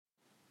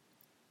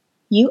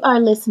You are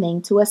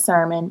listening to a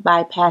sermon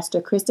by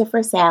Pastor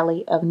Christopher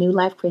Sally of New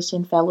Life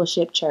Christian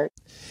Fellowship Church.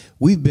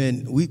 We've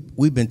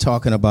been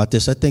talking about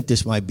this. I think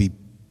this might be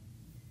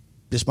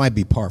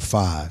part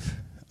 5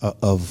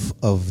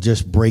 of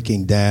just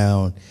breaking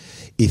down,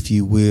 if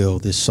you will,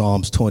 this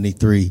Psalms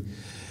 23.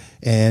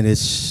 And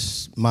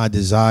it's my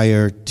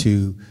desire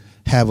to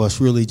have us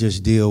really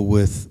just deal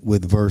with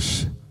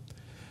verse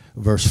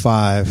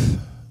 5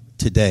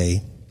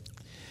 today.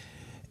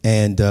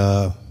 And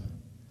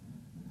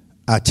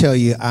I tell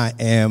you,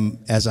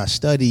 as I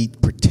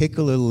studied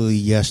particularly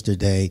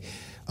yesterday,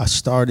 I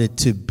started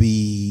to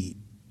be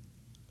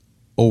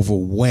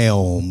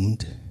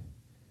overwhelmed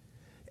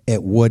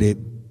at what it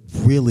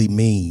really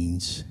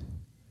means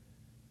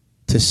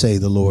to say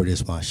the Lord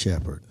is my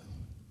shepherd.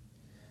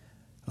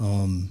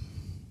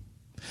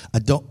 I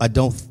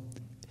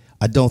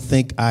don't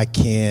think I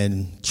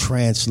can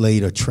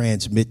translate or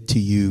transmit to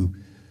you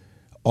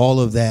all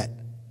of that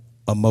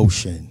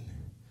emotion.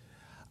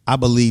 I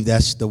believe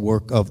that's the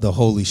work of the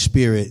Holy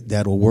Spirit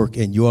that will work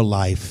in your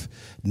life,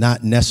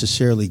 not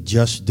necessarily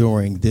just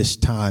during this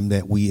time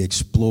that we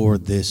explore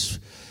this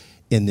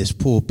in this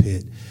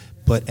pulpit,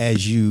 but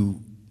as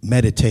you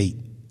meditate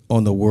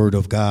on the Word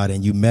of God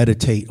and you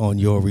meditate on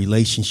your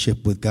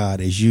relationship with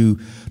God, as you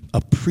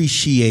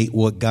appreciate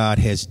what God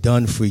has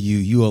done for you,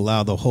 you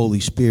allow the Holy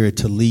Spirit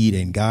to lead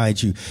and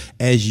guide you.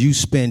 As you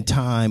spend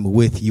time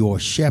with your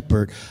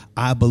shepherd,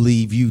 I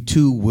believe you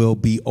too will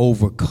be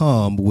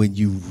overcome when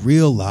you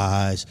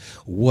realize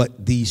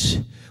what these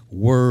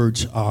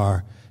words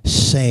are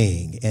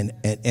saying.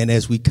 And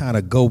as we kind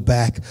of go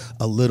back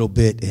a little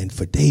bit, and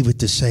for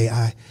David to say,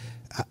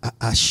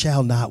 I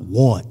shall not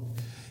want.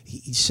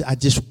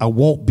 I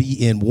won't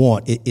be in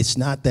want. It's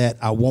not that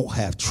I won't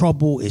have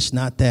trouble. It's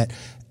not that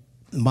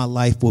my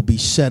life will be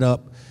set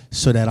up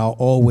so that I'll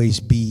always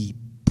be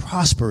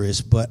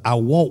prosperous, but I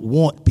won't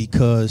want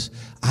because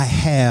I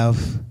have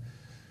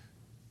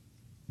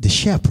the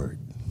shepherd.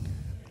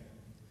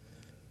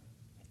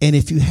 And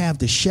if you have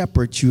the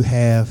shepherd, you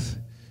have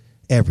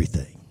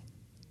everything.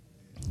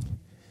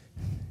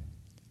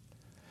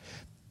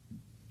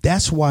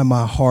 That's why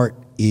my heart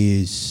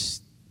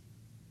is,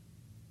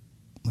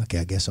 okay,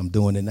 I guess I'm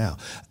doing it now.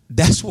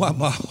 That's why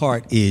my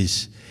heart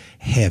is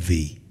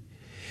heavy.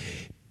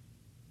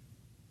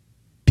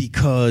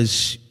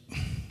 Because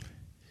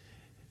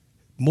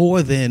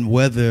more than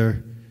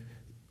whether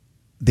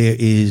there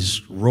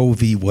is Roe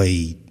v.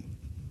 Wade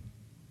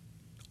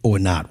or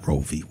not Roe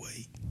v.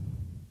 Wade,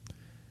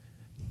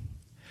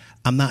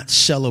 I'm not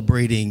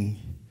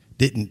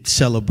didn't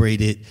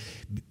celebrate it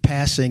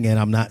passing, and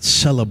I'm not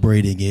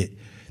celebrating it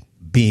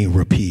being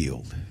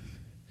repealed.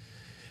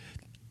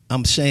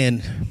 I'm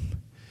saying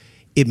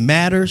it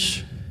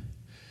matters,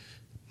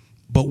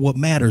 but what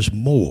matters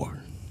more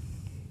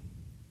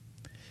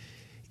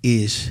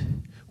is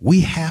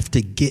we have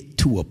to get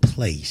to a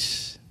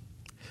place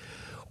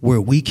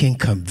where we can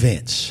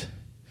convince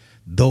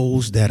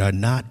those that are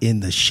not in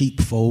the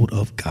sheepfold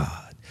of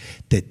God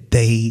that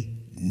they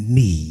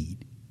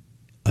need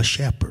a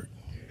shepherd.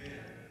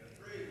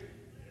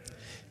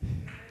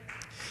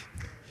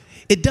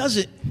 It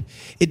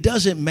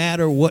doesn't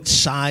matter what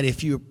side,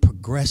 if you're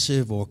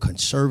progressive or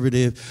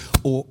conservative,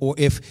 or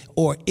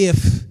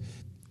if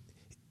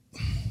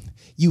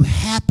you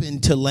happen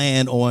to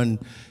land on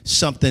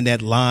something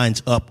that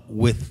lines up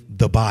with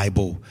the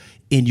Bible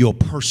in your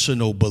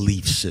personal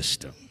belief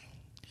system.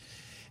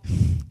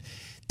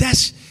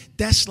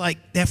 That's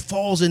like, that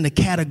falls in the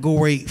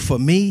category for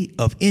me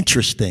of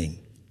interesting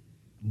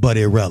but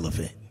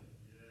irrelevant.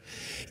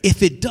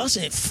 If it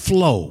doesn't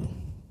flow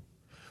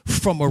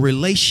from a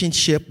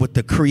relationship with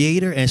the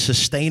creator and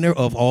sustainer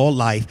of all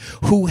life,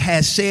 who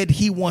has said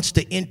he wants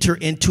to enter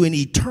into an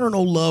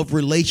eternal love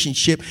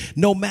relationship,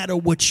 no matter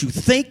what you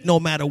think, no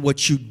matter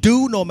what you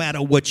do, no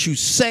matter what you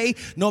say,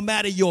 no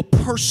matter your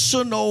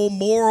personal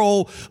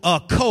moral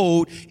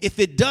code, if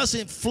it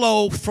doesn't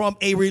flow from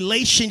a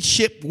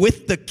relationship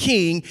with the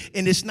King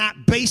and it's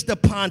not based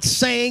upon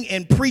saying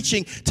and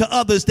preaching to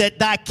others that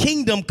thy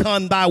kingdom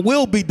come, thy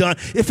will be done,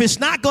 if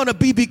it's not going to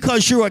be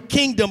because you're a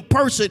kingdom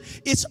person,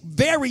 it's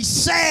very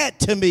sad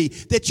to me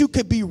that you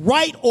could be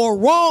right or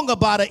wrong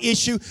about an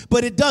issue,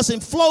 but it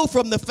doesn't flow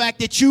from the fact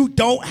that you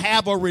don't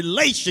have a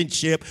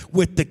relationship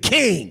with the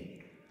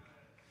King.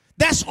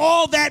 That's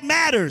all that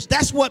matters.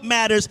 That's what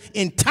matters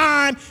in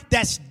time.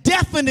 That's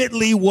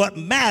definitely what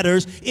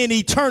matters in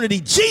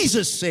eternity.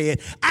 Jesus said,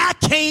 I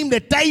came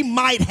that they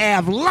might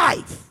have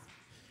life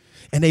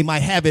and they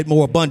might have it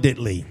more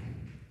abundantly.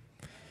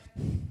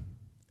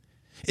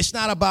 It's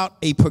not about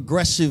a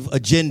progressive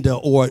agenda,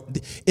 or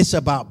it's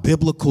about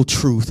biblical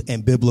truth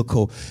and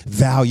biblical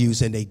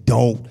values, and they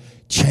don't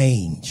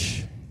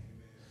change.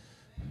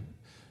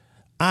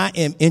 I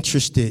am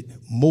interested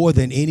more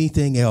than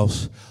anything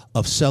else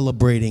of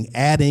celebrating,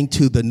 adding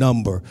to the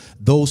number,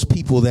 those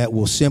people that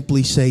will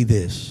simply say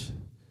this: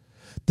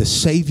 the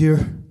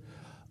Savior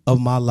of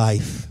my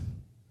life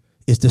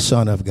is the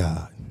Son of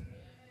God.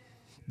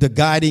 The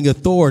guiding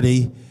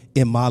authority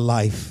in my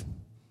life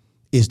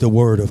is the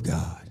Word of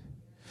God.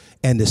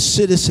 And the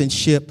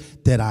citizenship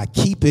that I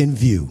keep in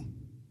view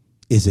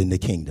is in the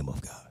kingdom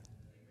of God.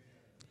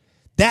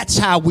 That's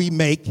how we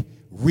make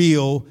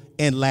real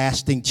and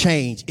lasting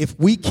change. If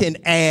we can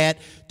add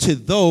to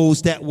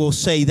those that will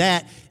say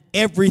that,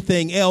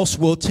 everything else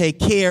will take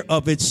care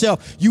of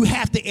itself. You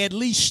have to at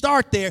least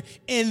start there,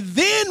 and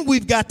then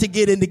we've got to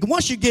get in the,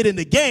 once you get in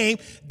the game,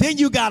 then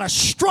you got to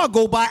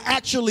struggle by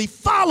actually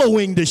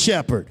following the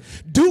shepherd,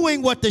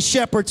 doing what the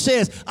shepherd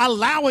says,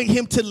 allowing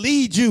him to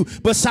lead you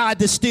beside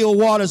the still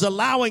waters,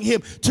 allowing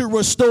him to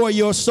restore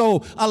your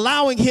soul,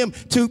 allowing him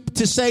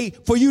to say,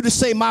 for you to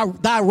say,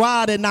 thy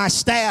rod and thy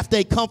staff,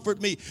 they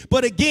comfort me.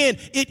 But again,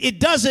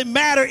 it doesn't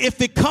matter if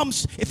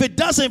it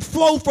doesn't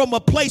flow from a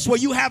place where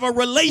you have a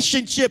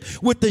relationship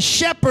with the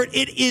shepherd,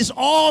 it is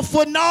all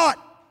for naught.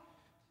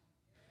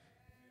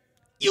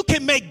 You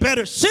can make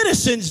better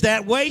citizens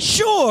that way,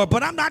 sure,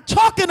 but I'm not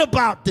talking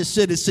about the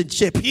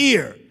citizenship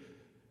here.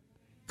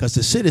 Because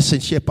the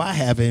citizenship I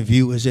have in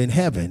view is in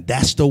heaven.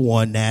 That's the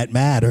one that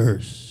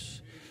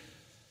matters.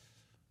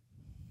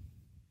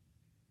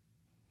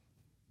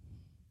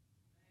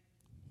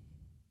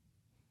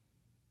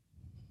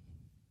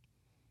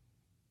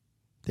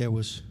 There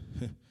was,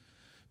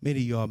 many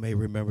of y'all may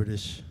remember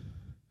this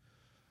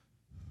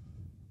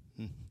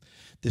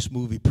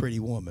movie, Pretty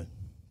Woman.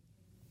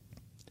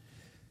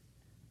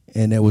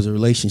 And there was a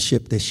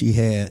relationship that she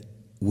had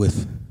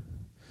with,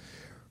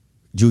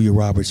 Julia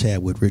Roberts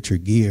had with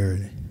Richard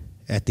Gere.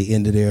 At the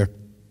end of their,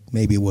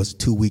 maybe it was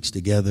 2 weeks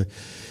together,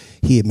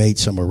 he had made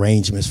some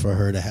arrangements for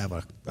her to have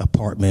an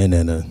apartment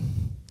and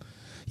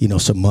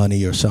some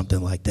money or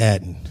something like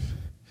that. And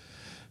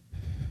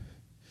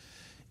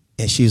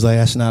she's like,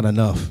 that's not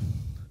enough.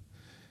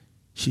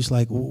 She's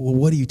like, well,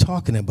 what are you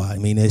talking about? I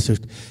mean,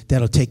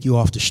 that'll take you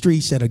off the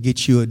streets. That'll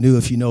get you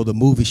if you know the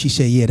movie. She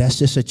said, yeah, that's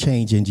just a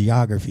change in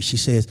geography. She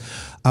says,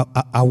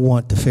 I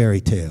want the fairy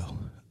tale.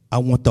 I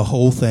want the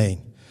whole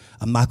thing.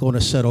 I'm not going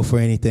to settle for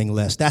anything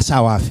less. That's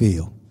how I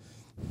feel.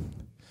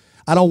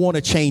 I don't want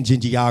to change in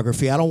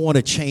geography. I don't want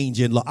to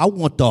change in law. I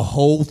want the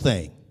whole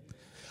thing.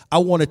 I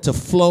want it to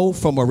flow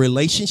from a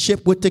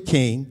relationship with the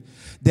king.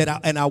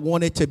 And I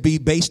want it to be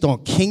based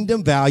on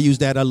kingdom values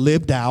that are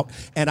lived out.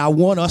 And I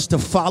want us to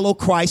follow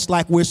Christ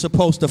like we're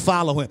supposed to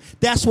follow him.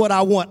 That's what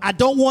I want. I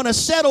don't want to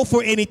settle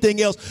for anything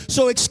else.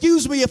 So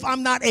excuse me if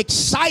I'm not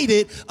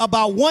excited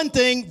about one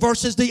thing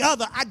versus the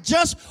other. I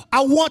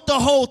want the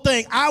whole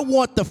thing. I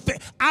want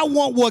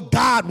what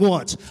God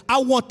wants. I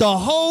want the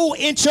whole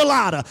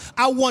enchilada.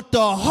 I want the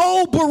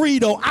whole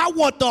burrito. I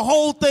want the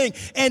whole thing.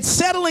 And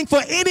settling for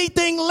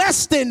anything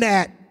less than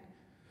that,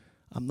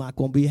 I'm not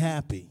going to be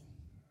happy.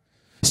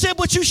 Said,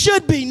 but you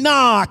should be.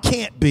 Nah, I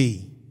can't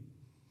be.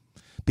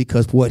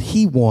 Because what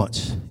he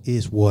wants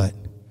is what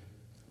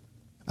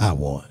I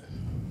want.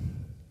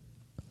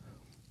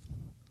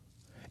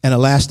 And the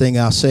last thing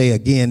I'll say,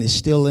 again, is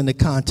still in the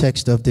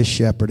context of this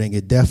shepherding.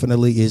 It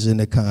definitely is in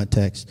the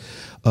context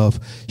of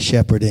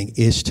shepherding,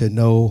 is to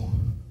know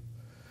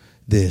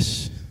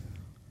this.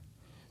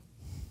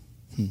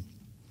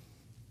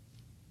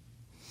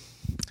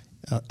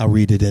 I'll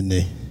read it in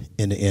the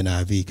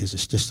NIV because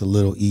it's just a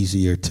little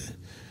easier to.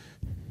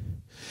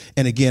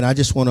 And again, I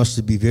just want us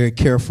to be very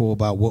careful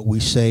about what we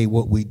say,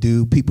 what we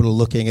do. People are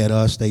looking at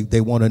us.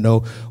 They want to know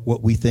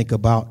what we think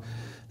about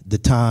the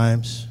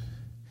times.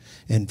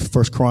 And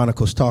First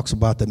Chronicles talks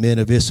about the men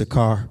of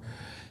Issachar.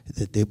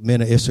 That the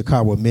men of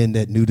Issachar were men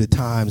that knew the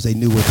times. They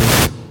knew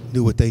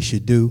what they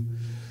should do.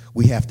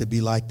 We have to be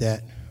like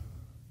that.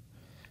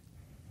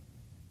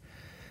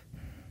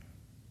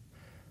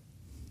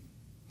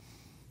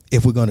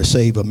 If we're going to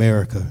save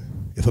America.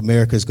 If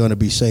America is going to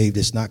be saved,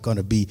 it's not going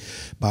to be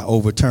by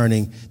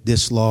overturning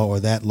this law or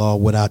that law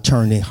without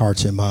turning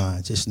hearts and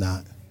minds. It's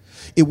not.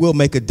 It will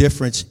make a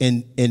difference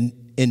in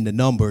the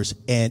numbers.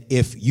 And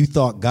if you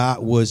thought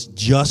God was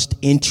just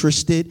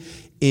interested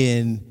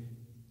in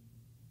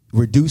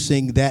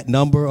reducing that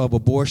number of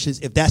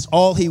abortions, if that's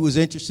all he was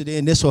interested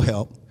in, this will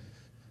help.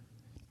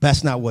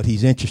 That's not what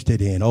he's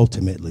interested in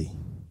ultimately.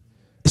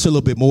 It's a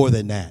little bit more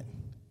than that.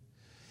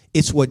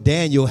 It's what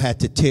Daniel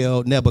had to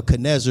tell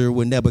Nebuchadnezzar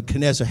when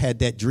Nebuchadnezzar had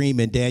that dream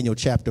in Daniel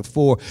chapter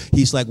 4.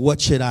 He's like, what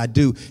should I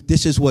do?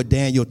 This is what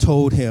Daniel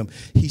told him.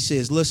 He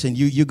says, listen,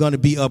 you're going to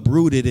be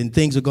uprooted and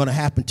things are going to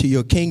happen to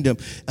your kingdom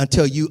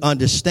until you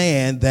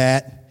understand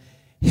that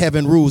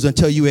heaven rules,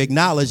 until you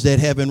acknowledge that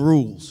heaven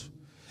rules.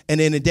 And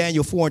then in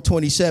Daniel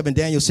 4:27,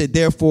 Daniel said,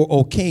 therefore,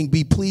 O king,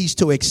 be pleased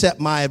to accept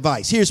my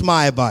advice. Here's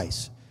my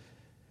advice.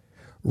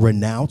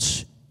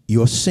 Renounce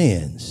your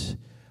sins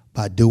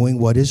by doing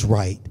what is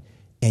right,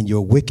 and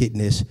your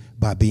wickedness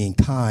by being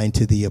kind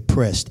to the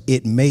oppressed.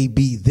 It may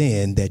be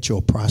then that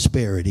your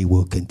prosperity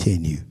will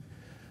continue.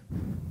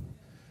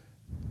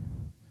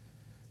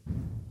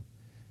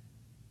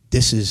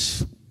 This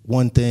is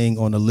one thing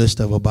on a list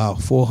of about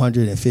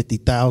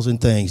 450,000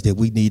 things that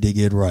we need to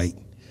get right.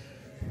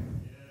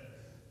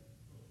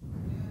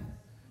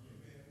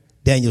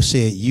 Daniel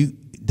said,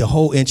 the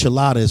whole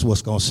enchilada is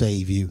what's going to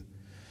save you.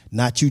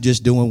 Not you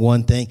just doing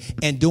one thing.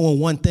 And doing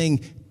one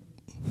thing,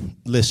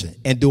 listen,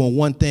 and doing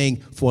one thing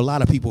for a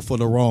lot of people for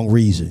the wrong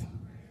reason.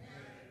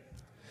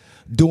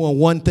 doing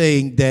one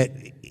thing that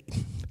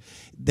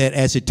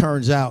as it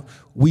turns out,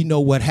 we know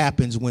what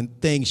happens when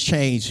things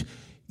change.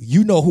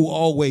 You know who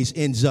always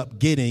ends up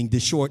getting the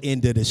short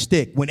end of the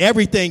stick when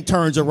everything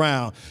turns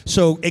around.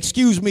 So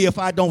excuse me if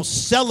I don't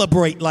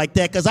celebrate like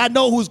that, because I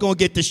know who's going to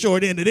get the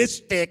short end of this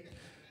stick.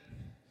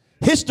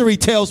 History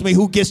tells me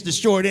who gets the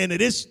short end of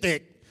this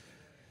stick.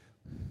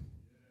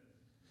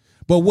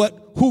 But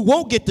who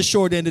won't get the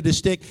short end of the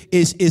stick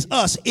is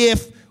us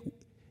if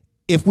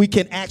we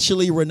can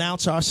actually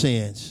renounce our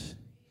sins.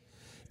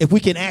 If we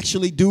can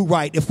actually do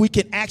right, if we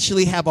can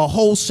actually have a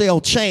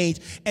wholesale change.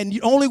 And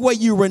the only way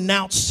you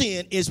renounce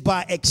sin is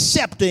by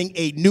accepting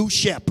a new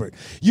shepherd.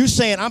 You're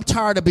saying, I'm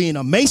tired of being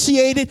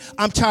emaciated.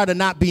 I'm tired of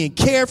not being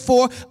cared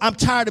for. I'm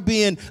tired of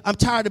being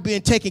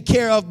taken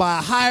care of by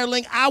a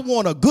hireling. I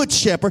want a good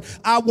shepherd.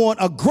 I want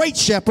a great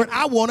shepherd.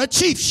 I want a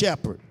chief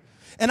shepherd.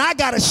 And I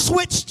got to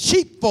switch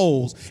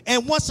sheepfolds.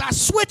 And once I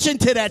switch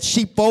into that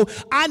sheepfold,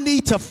 I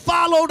need to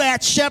follow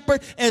that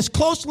shepherd as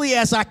closely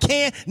as I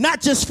can,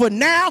 not just for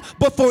now,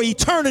 but for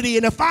eternity.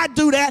 And if I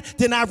do that,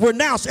 then I've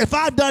renounced. If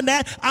I've done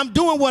that, I'm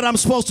doing what I'm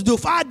supposed to do.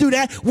 If I do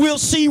that, we'll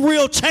see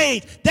real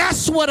change.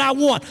 That's what I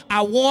want.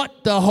 I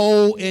want the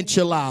whole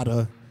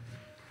enchilada.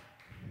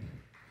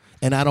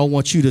 And I don't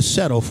want you to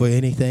settle for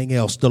anything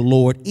else. The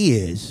Lord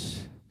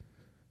is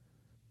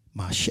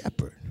my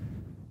shepherd.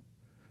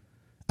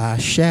 I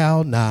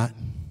shall not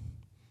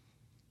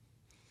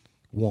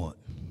want.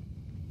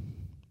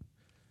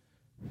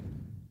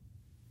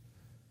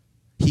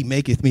 He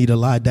maketh me to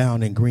lie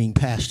down in green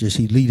pastures.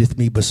 He leadeth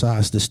me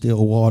beside the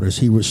still waters.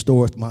 He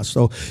restoreth my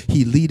soul.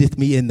 He leadeth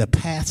me in the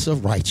paths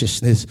of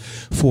righteousness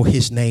for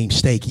his name's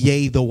sake.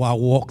 Yea, though I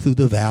walk through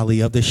the valley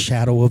of the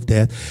shadow of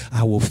death,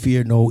 I will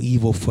fear no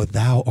evil, for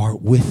thou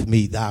art with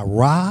me. Thy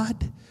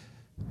rod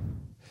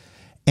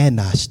and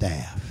thy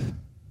staff,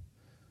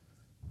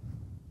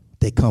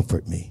 they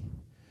comfort me.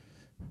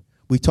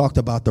 We talked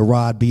about the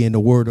rod being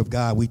the word of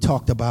God. We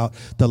talked about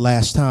the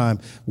last time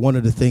one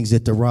of the things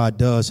that the rod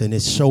does, and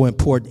it's so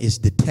important, is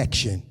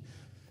detection.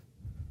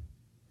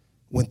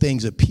 When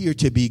things appear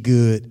to be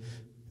good,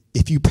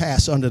 if you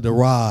pass under the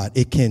rod,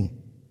 it can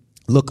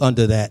look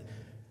under that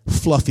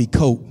fluffy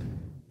coat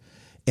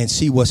and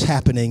see what's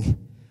happening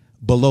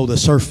below the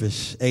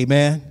surface.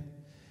 Amen.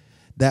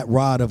 That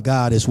rod of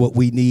God is what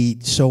we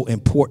need so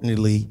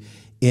importantly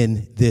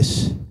in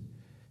this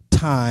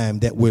time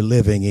that we're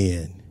living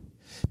in,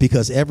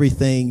 because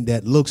everything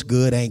that looks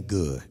good ain't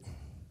good,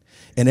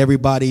 and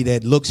everybody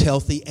that looks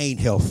healthy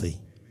ain't healthy.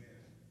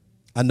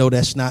 I know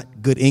that's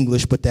not good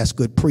English, but that's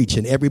good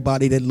preaching.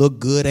 Everybody that look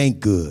good ain't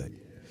good.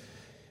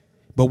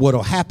 But what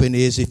will happen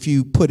is, if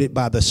you put it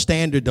by the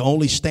standard, the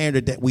only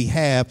standard that we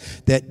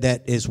have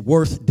that is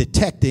worth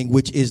detecting,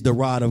 which is the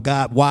rod of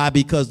God. Why?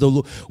 Because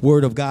the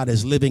word of God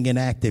is living and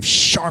active,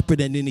 sharper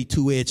than any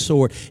two-edged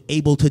sword,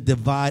 able to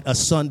divide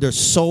asunder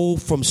soul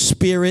from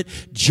spirit,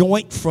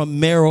 joint from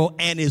marrow,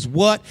 and is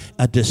what?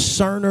 A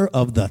discerner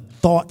of the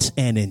thoughts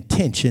and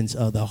intentions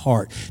of the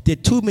heart. There are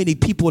too many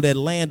people that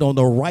land on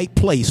the right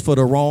place for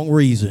the wrong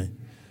reason.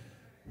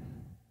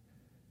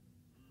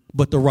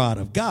 But the rod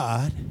of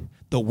God,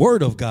 the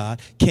word of God,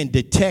 can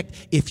detect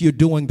if you're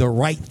doing the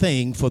right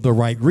thing for the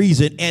right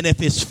reason and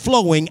if it's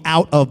flowing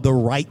out of the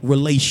right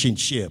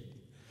relationship.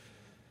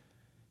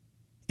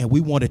 And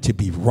we want it to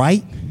be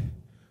right.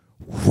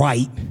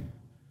 Right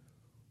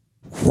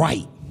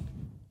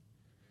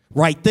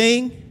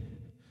thing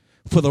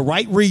for the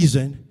right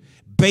reason,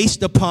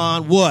 based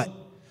upon what?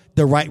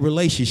 The right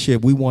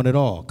relationship. We want it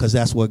all, because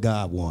that's what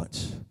God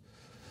wants.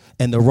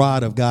 And the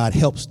rod of God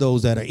helps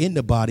those that are in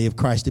the body of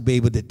Christ to be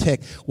able to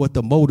detect what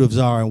the motives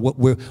are and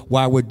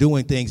why we're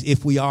doing things,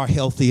 if we are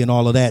healthy and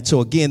all of that.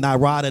 So again, thy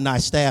rod and thy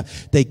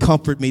staff, they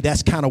comfort me.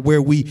 That's kind of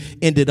where we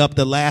ended up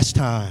the last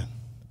time.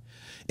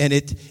 And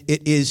it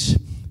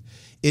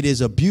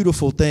is a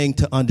beautiful thing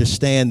to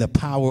understand the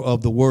power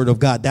of the word of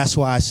God. That's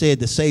why I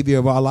said the Savior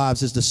of our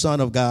lives is the Son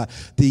of God.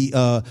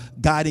 The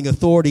guiding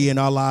authority in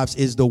our lives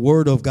is the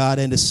word of God.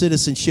 And the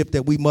citizenship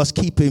that we must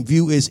keep in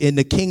view is in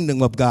the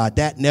kingdom of God.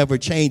 That never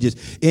changes.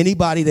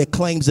 Anybody that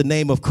claims the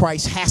name of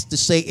Christ has to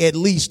say at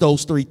least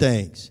those three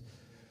things.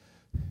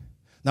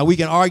 Now, we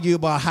can argue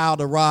about how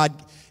the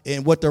rod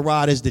and what the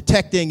rod is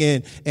detecting,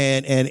 and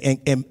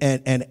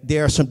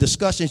there are some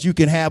discussions you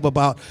can have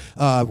about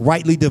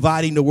rightly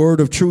dividing the word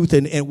of truth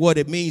and what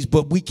it means,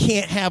 but we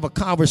can't have a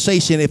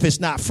conversation if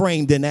it's not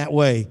framed in that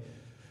way.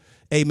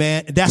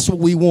 Amen. That's what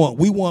we want.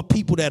 We want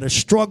people that are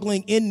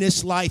struggling in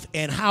this life,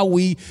 and how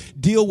we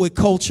deal with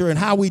culture and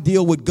how we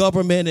deal with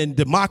government and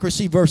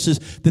democracy versus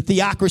the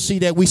theocracy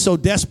that we so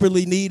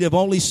desperately need, have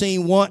only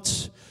seen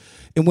once.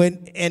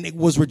 And it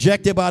was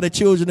rejected by the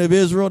children of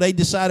Israel, they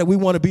decided we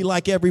want to be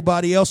like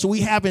everybody else. So we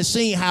haven't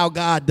seen how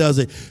God does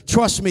it.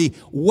 Trust me,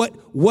 what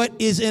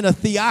is in a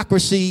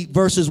theocracy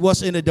versus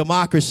what's in a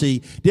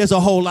democracy, there's a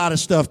whole lot of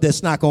stuff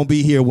that's not going to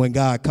be here when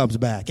God comes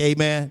back.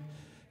 Amen.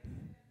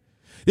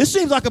 This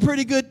seems like a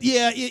pretty good,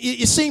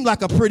 it seemed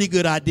like a pretty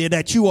good idea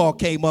that you all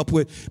came up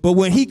with. But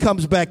when he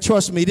comes back,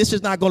 trust me, this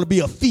is not going to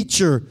be a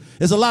feature.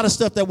 There's a lot of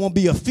stuff that won't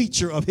be a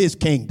feature of his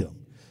kingdom.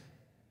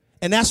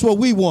 And that's what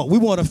we want. We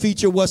want to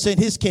feature what's in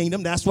his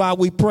kingdom. That's why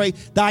we pray,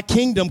 thy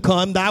kingdom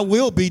come, thy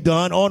will be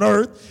done on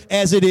earth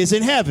as it is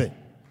in heaven.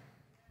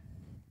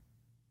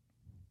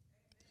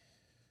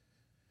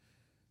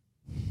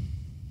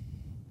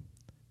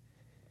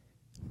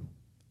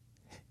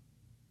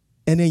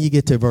 And then you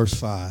get to verse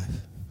 5.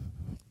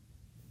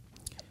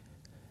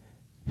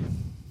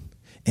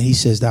 And he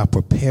says, thou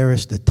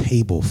preparest a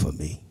table for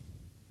me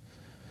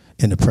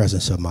in the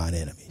presence of mine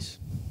enemies.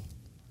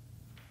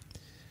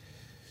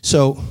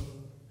 So,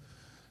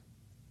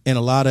 in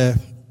a lot of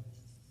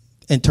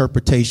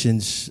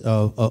interpretations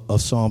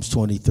of Psalms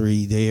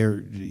 23,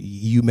 there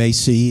you may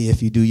see,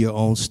 if you do your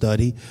own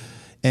study,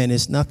 and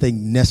it's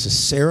nothing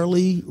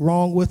necessarily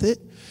wrong with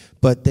it,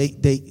 but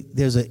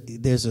there's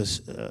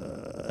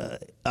a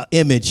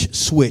image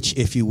switch,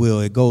 if you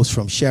will. It goes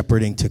from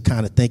shepherding to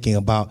kind of thinking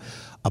about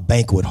a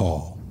banquet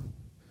hall.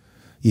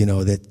 You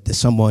know, that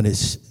someone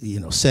is,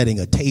 setting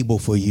a table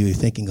for you,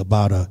 thinking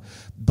about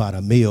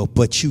a meal.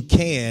 But you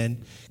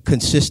can,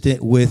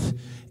 consistent with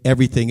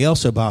everything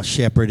else about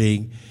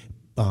shepherding,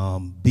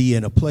 be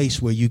in a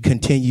place where you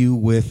continue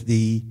with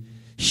the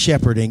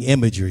shepherding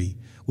imagery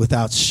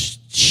without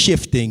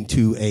shifting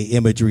to a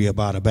imagery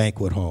about a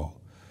banquet hall.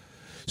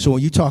 So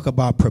when you talk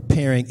about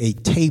preparing a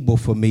table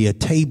for me, a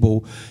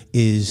table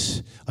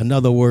is,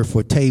 another word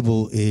for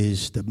table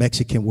is the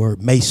Mexican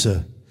word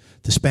mesa,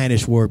 the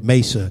Spanish word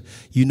mesa.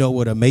 You know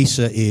what a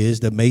mesa is.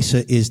 The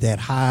mesa is that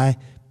high,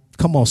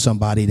 come on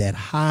somebody, that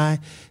high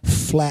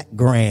flat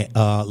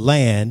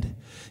land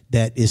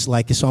that is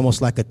like, it's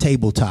almost like a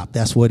tabletop.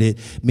 That's what it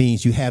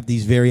means. You have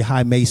these very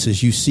high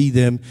mesas. You see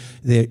them,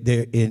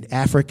 they're in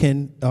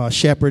African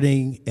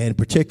shepherding, and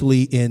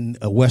particularly in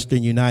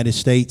Western United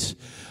States.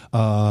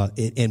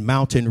 In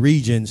mountain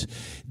regions,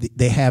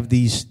 they have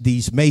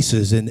these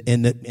mesas, and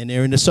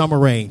they're in the summer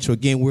range. So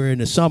again, we're in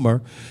the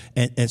summer,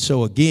 and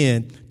so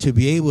again, to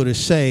be able to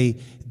say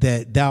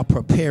that thou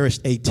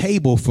preparest a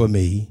table for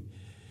me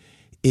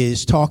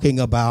is talking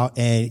about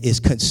and is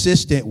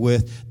consistent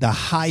with the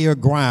higher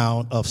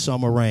ground of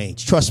summer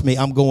range. Trust me,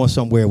 I'm going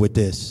somewhere with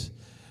this.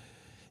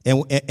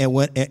 And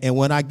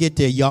when I get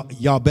there,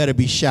 y'all better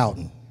be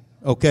shouting.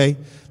 Okay,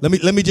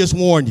 let me just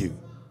warn you.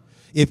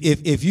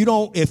 If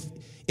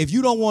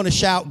you don't want to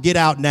shout, get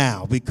out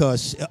now,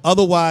 because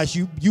otherwise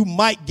you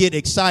might get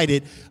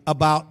excited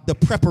about the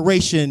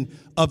preparation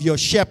of your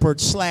shepherd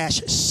 /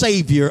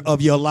 savior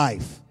of your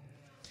life.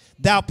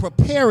 Thou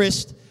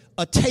preparest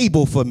a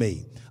table for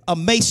me, a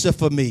mesa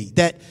for me.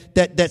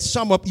 That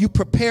sum up, you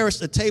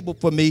preparest a table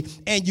for me,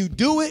 and you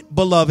do it,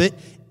 beloved,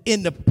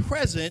 in the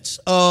presence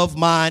of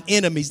mine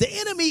enemies. The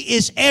enemy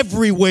is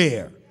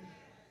everywhere.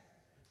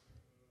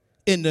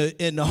 In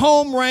the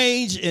home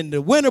range, in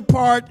the winter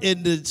part,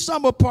 in the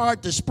summer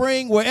part, the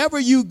spring, wherever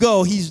you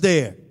go, he's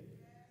there.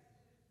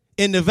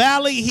 In the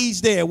valley,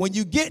 he's there. When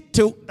you get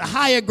to the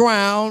higher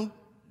ground,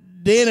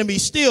 the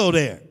enemy's still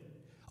there.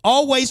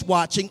 Always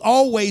watching,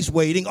 always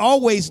waiting,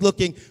 always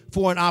looking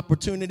for an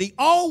opportunity,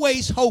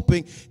 always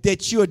hoping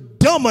that you're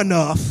dumb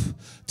enough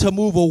to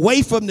move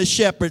away from the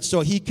shepherd so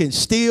he can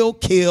steal,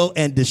 kill,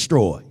 and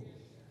destroy.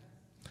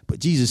 But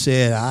Jesus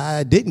said,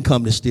 I didn't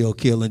come to steal,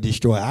 kill, and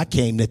destroy. I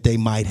came that they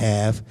might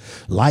have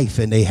life,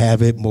 and they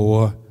have it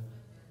more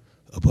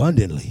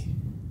abundantly.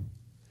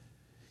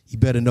 You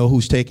better know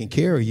who's taking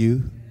care of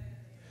you.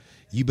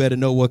 You better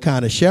know what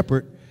kind of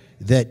shepherd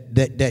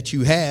that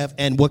you have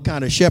and what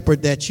kind of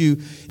shepherd that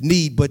you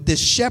need. But this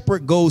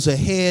shepherd goes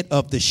ahead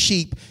of the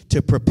sheep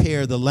to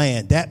prepare the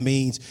land. That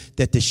means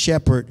that the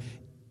shepherd,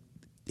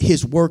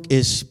 his work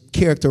is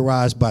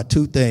characterized by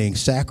two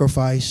things: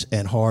 sacrifice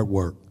and hard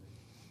work.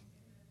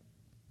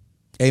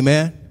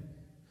 Amen.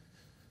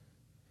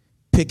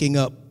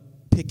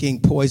 Picking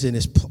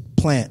poisonous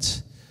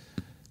plants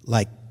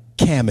like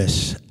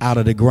camas out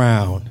of the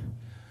ground.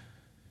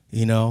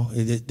 You know,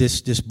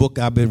 this book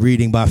I've been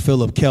reading by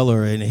Philip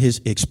Keller and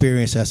his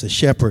experience as a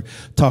shepherd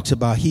talks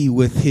about he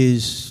with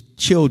his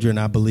children,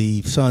 I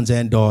believe, sons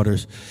and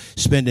daughters,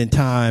 spending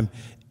time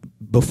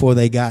before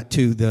they got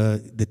to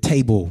the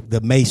table, the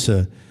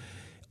mesa,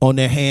 on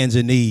their hands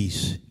and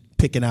knees,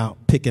 picking up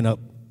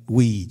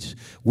weeds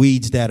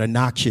that are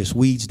noxious,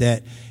 weeds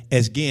that,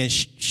 as again,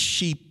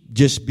 sheep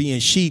just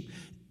being sheep,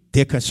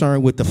 they're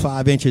concerned with the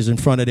 5 inches in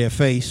front of their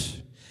face.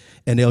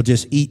 And they'll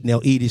just eat, and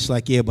they'll eat. It's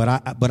like, yeah,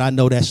 but I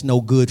know that's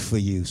no good for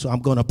you. So I'm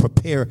going to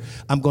prepare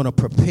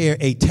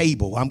a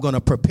table. I'm going to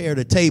prepare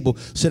the table.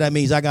 So that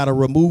means I got to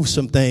remove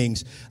some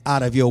things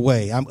out of your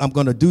way. I'm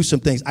going to do some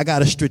things. I got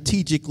to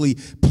strategically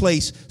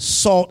place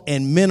salt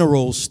and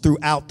minerals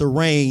throughout the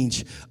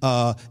range.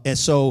 And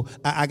so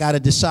I got to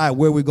decide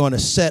where we're going to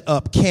set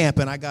up camp.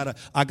 And I got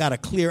to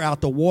clear out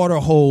the water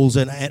holes,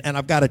 and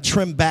I've got to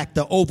trim back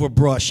the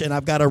overbrush, and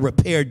I've got to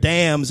repair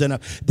dams. And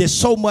there's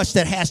so much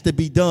that has to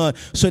be done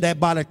so that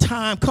by the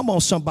time, come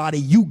on somebody,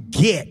 you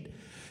get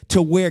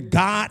to where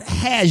God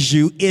has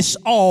you, it's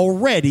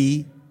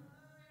already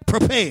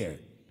prepared.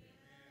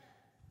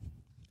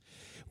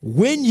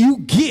 When you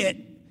get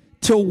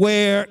to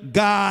where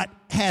God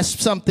has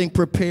something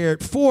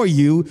prepared for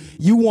you,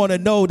 you want to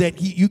know that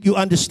you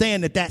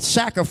understand that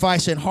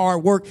sacrifice and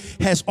hard work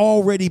has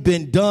already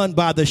been done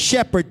by the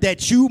shepherd,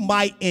 that you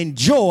might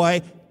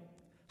enjoy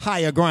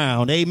higher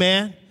ground.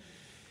 Amen.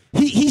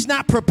 He's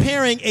not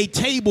preparing a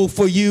table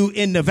for you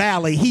in the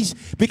valley.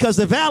 Because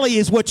the valley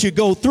is what you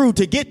go through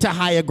to get to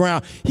higher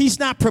ground. He's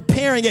not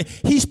preparing it.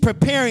 He's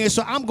preparing it.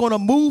 So I'm going to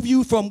move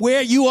you from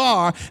where you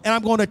are, and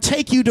I'm going to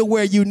take you to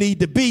where you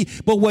need to be.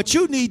 But what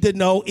you need to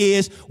know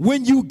is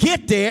when you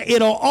get there,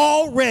 it'll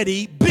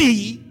already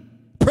be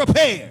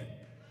prepared.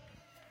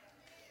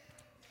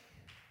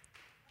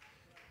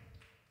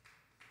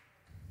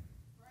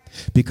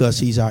 Because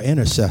he's our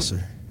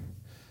intercessor,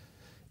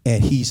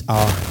 and he's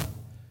our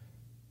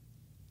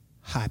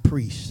high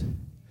priest.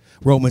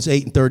 Romans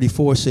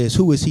 8:34 says,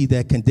 who is he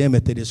that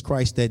condemneth? It is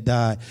Christ that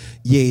died,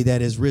 yea,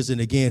 that is risen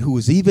again, who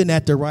is even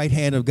at the right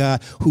hand of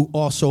God, who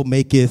also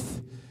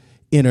maketh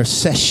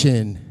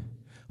intercession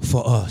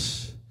for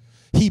us.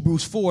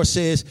 Hebrews 4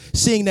 says,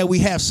 seeing that we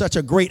have such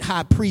a great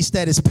high priest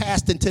that is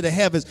passed into the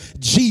heavens,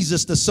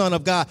 Jesus, the Son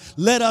of God,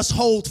 let us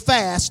hold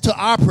fast to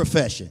our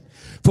profession.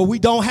 For we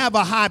don't have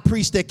a high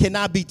priest that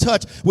cannot be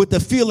touched with the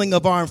feeling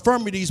of our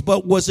infirmities,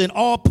 but was in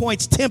all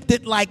points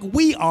tempted like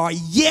we are,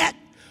 yet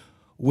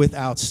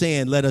without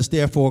sin. Let us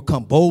therefore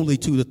come boldly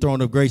to the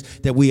throne of grace,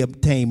 that we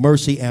obtain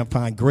mercy and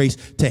find grace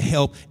to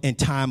help in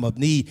time of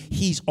need.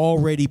 He's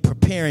already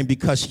preparing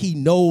because he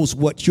knows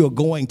what you're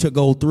going to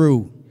go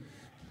through.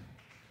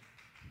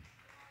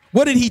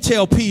 What did he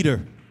tell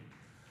Peter?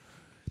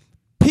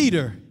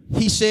 Peter,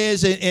 he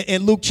says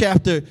in Luke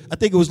chapter, I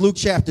think it was Luke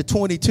chapter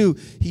 22,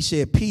 he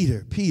said,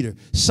 Peter,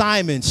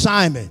 Simon,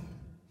 Simon.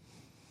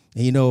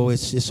 And you know,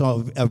 it's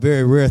a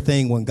very rare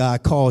thing when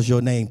God calls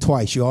your name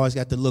twice. You always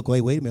got to look,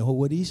 wait a minute,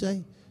 what did he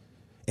say?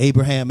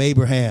 Abraham,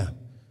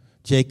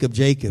 Jacob,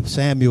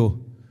 Samuel,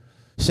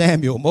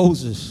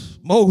 Moses,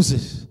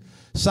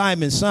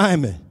 Simon,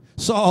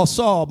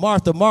 Saul,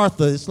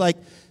 Martha. It's like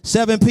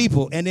 7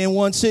 people, and then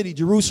one city,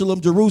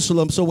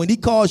 Jerusalem. So when he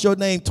calls your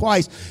name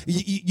twice,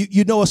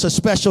 you know it's a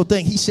special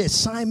thing. He said,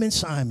 Simon,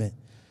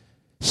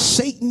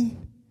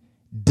 Satan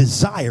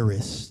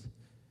desirous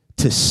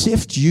to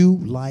sift you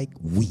like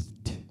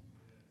wheat,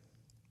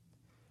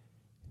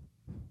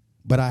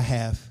 but I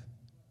have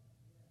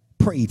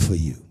prayed for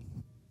you.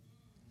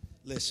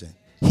 Listen,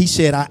 he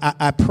said,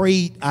 I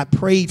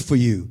prayed for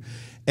you.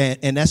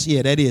 And that's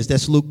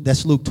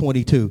Luke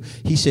 22.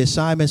 He says,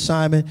 Simon,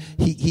 Satan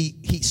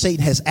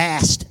has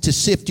asked to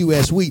sift you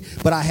as wheat,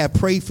 but I have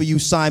prayed for you,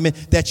 Simon,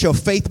 that your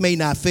faith may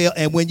not fail.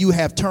 And when you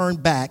have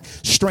turned back,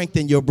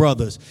 strengthen your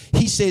brothers.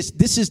 He says,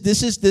 this is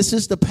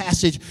the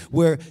passage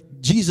where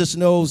Jesus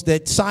knows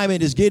that Simon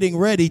Peter is getting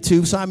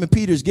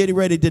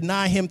ready to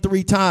deny him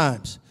 3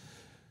 times.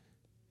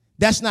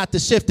 That's not the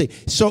sifting.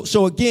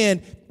 So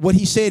again, what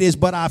he said is,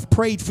 but I've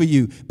prayed for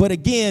you. But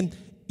again,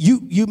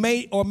 you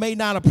may or may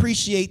not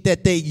appreciate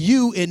that the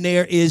you in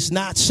there is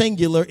not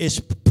singular, it's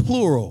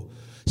plural.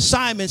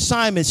 Simon,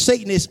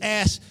 Satan is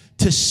asked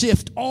to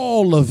sift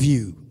all of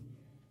you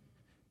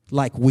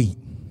like wheat.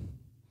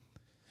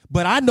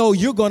 But I know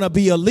you're going to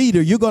be a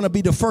leader. You're going to be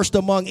the first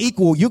among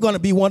equal. You're going to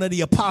be one of the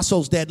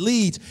apostles that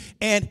leads.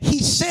 And he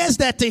says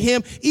that to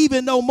him,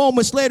 even though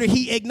moments later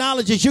he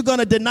acknowledges you're going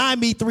to deny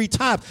me 3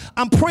 times.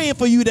 I'm praying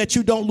for you that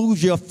you don't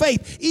lose your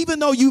faith. Even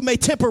though you may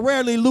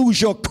temporarily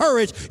lose your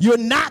courage, you're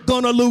not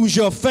going to lose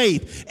your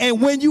faith.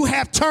 And when you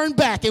have turned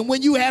back and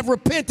when you have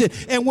repented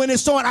and when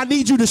it's on, I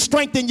need you to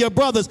strengthen your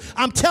brothers.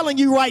 I'm telling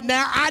you right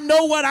now, I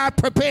know what I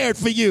prepared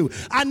for you.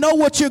 I know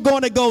what you're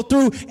going to go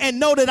through, and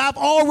know that I've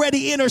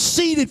already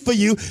interceded for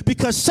you,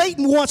 because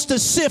Satan wants to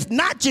sift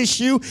not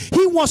just you,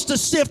 he wants to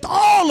sift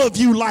all of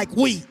you like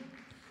wheat.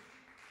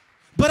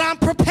 But I'm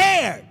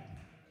prepared,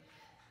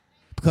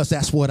 because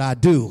that's what I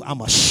do.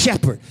 I'm a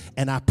shepherd,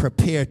 and I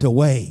prepare the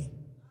way.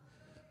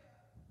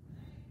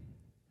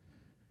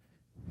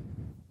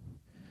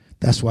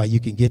 That's why you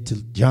can get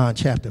to John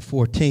chapter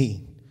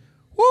 14.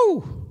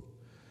 Woo!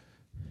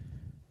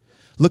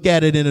 Look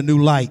at it in a new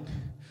light.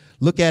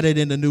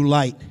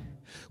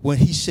 When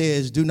he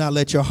says, do not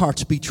let your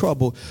hearts be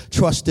troubled.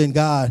 Trust in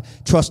God.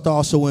 Trust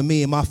also in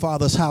me. In my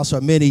Father's house are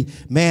many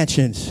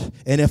mansions.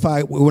 And if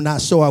I were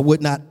not so, I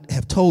would not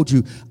have told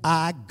you.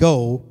 I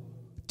go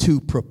to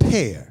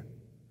prepare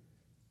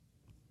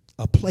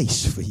a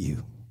place for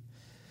you.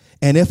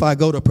 And if I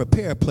go to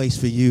prepare a place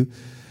for you,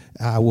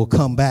 I will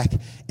come back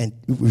and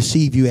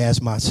receive you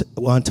as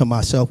unto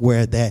myself,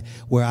 where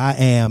I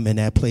am in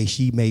that place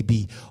ye may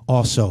be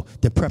also.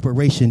 The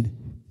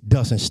preparation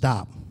doesn't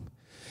stop.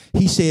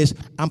 He says,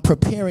 I'm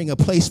preparing a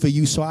place for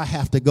you, so I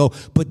have to go.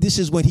 But this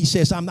is when he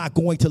says, I'm not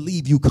going to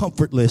leave you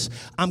comfortless.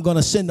 I'm going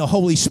to send the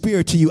Holy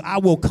Spirit to you. I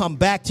will come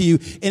back to you,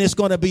 and it's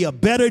going to be a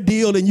better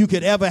deal than you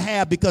could ever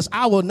have, because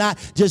I will not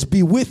just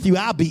be with you,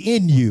 I'll be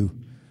in you.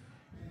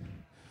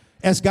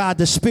 as God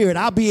the Spirit,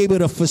 I'll be able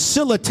to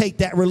facilitate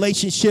that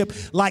relationship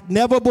like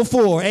never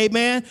before.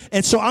 Amen.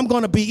 And so I'm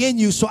going to be in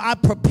you. So I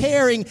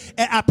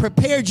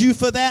prepared you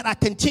for that. I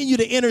continue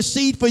to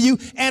intercede for you,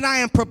 and I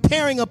am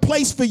preparing a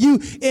place for you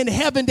in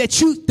heaven that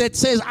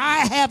says,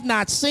 I have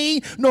not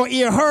seen nor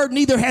ear heard,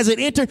 neither has it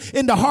entered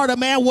in the heart of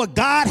man what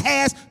God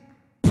has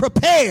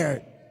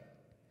prepared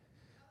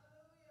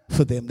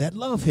for them that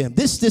love him.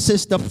 This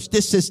is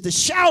the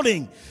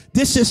shouting.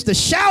 This is the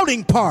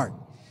shouting part.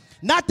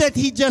 Not that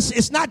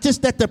it's not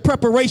just that the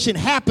preparation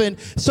happened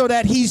so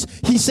that he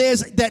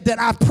says that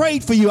I've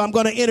prayed for you. I'm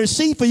going to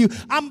intercede for you.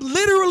 I'm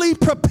literally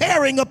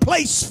preparing a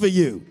place for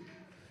you.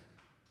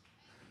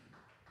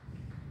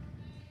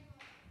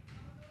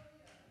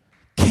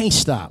 Can't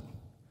stop.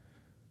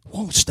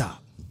 Won't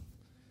stop.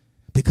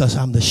 Because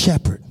I'm the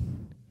shepherd.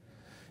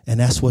 And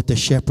that's what the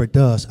shepherd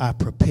does. I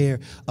prepare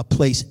a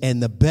place,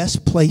 and the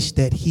best place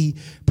that he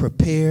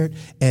prepared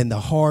and the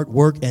hard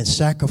work and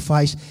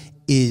sacrifice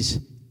is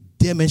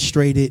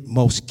demonstrated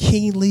most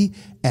keenly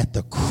at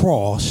the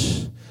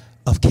cross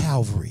of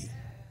Calvary.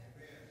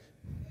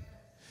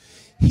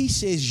 He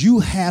says you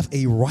have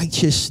a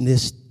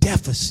righteousness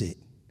deficit,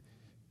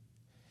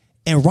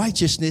 and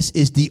righteousness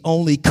is the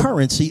only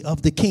currency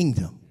of the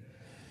kingdom.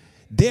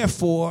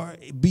 Therefore,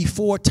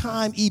 before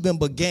time even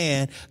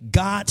began,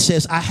 God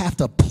says, I have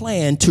to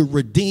plan to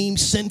redeem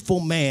sinful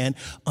man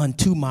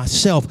unto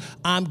myself.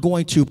 I'm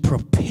going to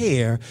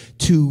prepare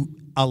to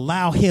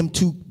allow him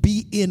to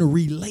be in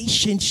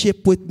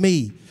relationship with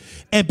me.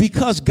 And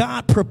because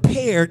God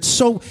prepared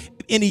so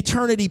in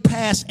eternity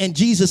past and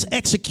Jesus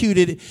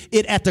executed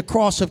it at the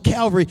cross of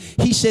Calvary,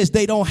 he says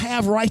they don't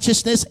have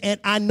righteousness, and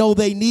I know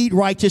they need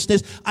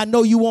righteousness. I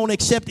know you won't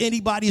accept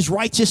anybody's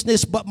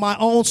righteousness but my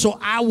own, so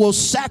I will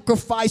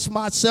sacrifice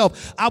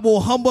myself. I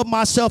will humble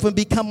myself and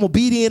become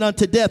obedient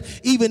unto death,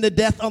 even the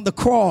death on the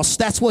cross.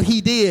 That's what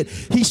he did.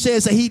 He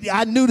says that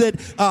I knew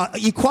that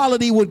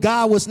equality with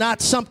God was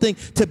not something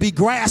to be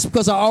grasped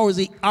because I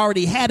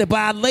already had it, but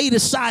I laid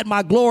aside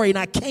my glory and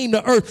I came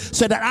to earth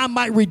so that I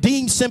might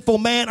redeem sinful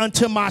man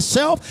unto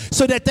myself,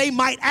 so that they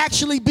might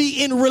actually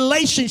be in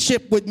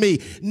relationship with me,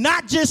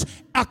 not just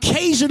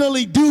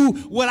occasionally do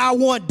what I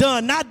want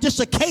done, not just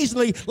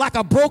occasionally like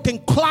a broken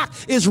clock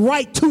is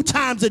right 2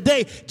 times a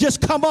day,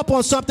 just come up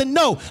on something.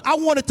 No, I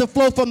want it to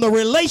flow from the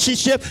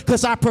relationship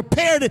because I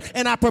prepared it,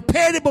 and I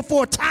prepared it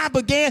before time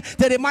began,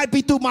 that it might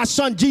be through my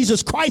son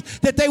Jesus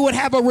Christ, that they would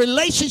have a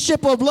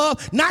relationship of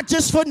love, not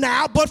just for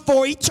now, but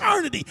for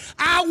eternity.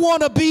 I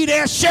want to be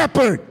their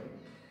shepherd.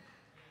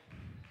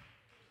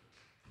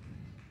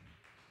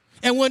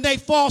 And when they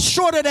fall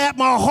short of that,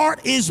 my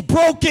heart is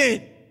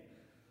broken.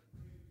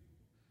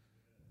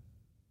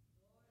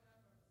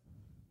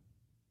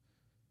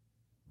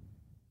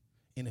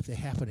 And if they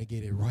happen to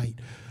get it right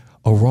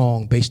or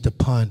wrong based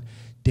upon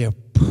their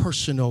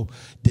personal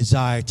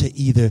desire to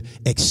either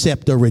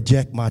accept or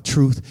reject my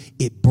truth,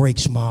 it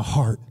breaks my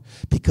heart.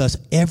 Because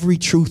every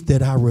truth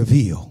that I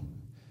reveal,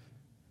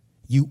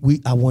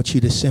 I want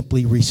you to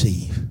simply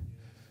receive.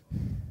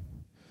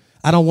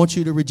 I don't want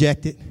you to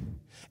reject it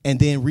and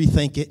then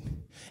rethink it,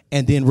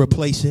 and then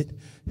replace it.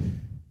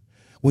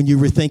 When you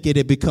rethink it,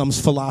 it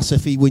becomes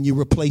philosophy. When you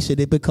replace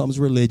it, it becomes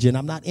religion.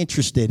 I'm not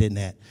interested in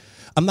that.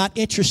 I'm not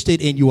interested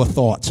in your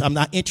thoughts. I'm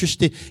not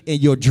interested in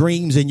your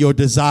dreams and your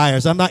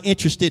desires. I'm not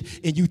interested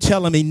in you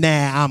telling me,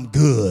 nah, I'm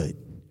good.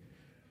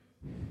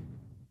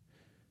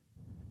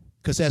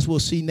 Because as we'll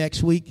see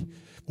next week,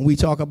 when we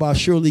talk about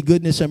surely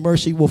goodness and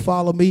mercy will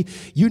follow me,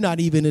 you're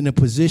not even in a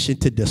position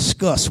to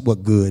discuss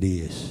what good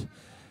is.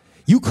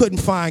 You couldn't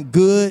find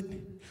good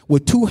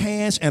with 2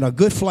 hands and a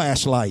good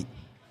flashlight.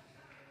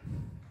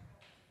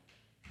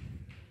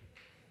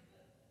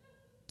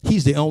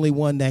 He's the only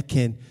one that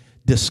can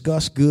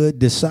discuss good,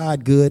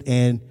 decide good,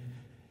 and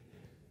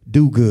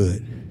do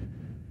good.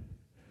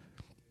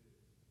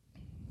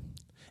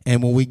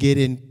 And when we get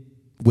in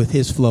with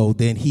his flow,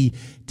 then he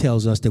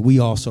tells us that we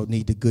also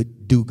need to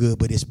do good,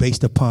 but it's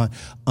based upon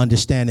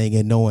understanding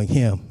and knowing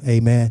him.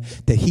 Amen.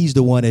 That he's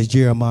the one, as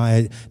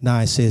Jeremiah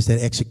 9 says, that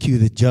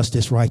executed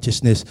justice,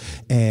 righteousness,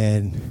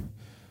 and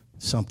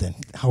something.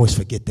 I always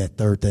forget that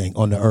third thing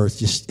on the earth.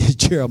 Just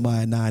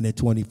Jeremiah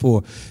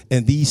 9:24.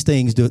 And these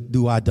things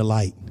do I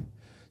delight,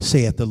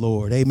 saith the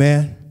Lord.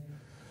 Amen.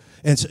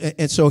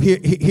 And so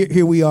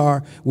here we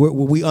are, where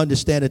we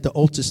understand that the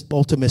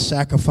ultimate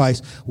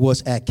sacrifice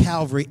was at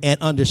Calvary,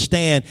 and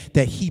understand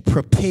that he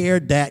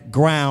prepared that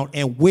ground.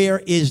 And where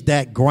is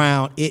that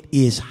ground? It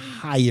is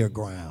higher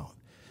ground.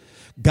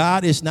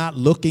 God is not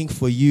looking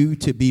for you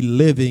to be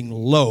living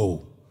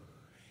low.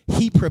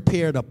 He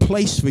prepared a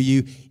place for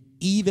you.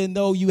 Even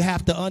though you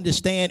have to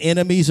understand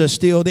enemies are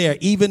still there,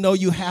 even though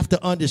you have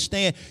to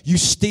understand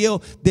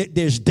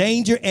there's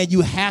danger, and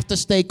you have to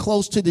stay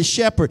close to the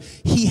shepherd.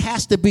 He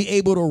has to be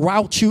able to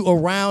route you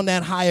around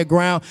that higher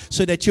ground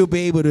so that you'll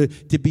be able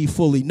to be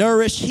fully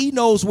nourished. He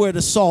knows where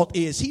the salt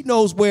is. He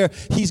knows where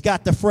he's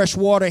got the fresh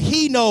water.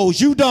 He knows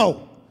you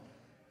don't.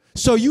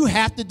 So you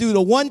have to do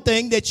the one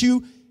thing that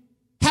you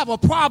have a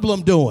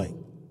problem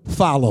doing,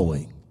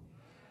 following.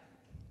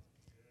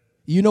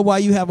 You know why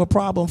you have a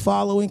problem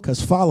following?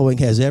 Because following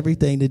has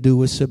everything to do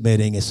with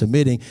submitting, and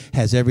submitting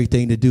has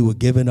everything to do with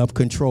giving up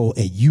control,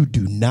 and you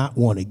do not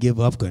want to give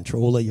up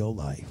control of your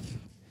life.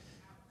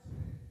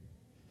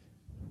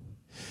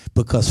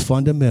 Because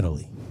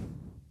fundamentally,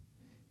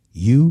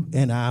 you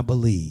and I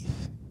believe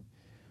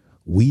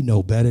we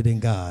know better than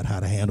God how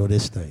to handle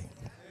this thing.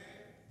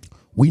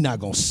 We're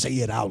not going to say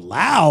it out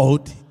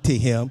loud to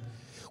him.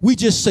 We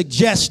just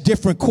suggest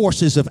different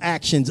courses of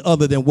actions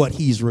other than what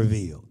he's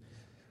revealed.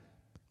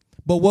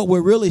 But what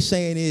we're really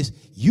saying is,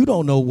 you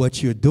don't know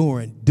what you're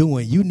doing.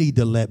 You need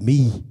to let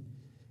me,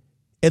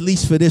 at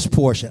least for this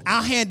portion.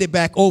 I'll hand it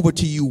back over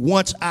to you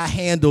once I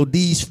handle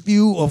these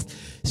few of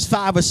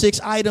 5 or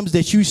 6 items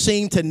that you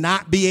seem to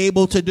not be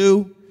able to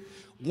do.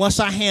 Once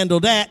I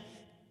handle that,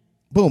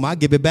 boom, I'll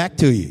give it back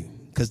to you.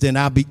 Because then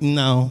I'll be,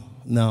 no.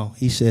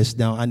 He says,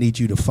 no, I need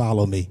you to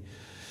follow me.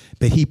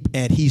 But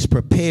he's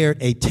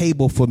prepared a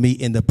table for me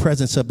in the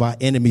presence of our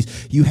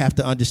enemies. You have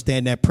to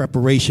understand that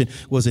preparation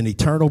was an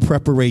eternal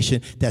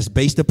preparation that's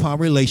based upon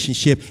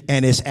relationship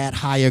and is at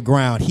higher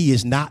ground. He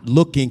is not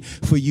looking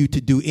for you to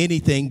do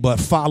anything but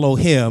follow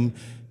him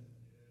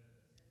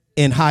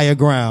in higher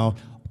ground,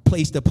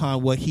 placed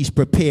upon what he's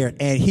prepared.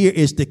 And here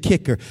is the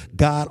kicker.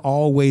 God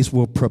always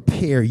will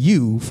prepare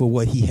you for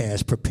what he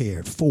has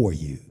prepared for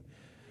you.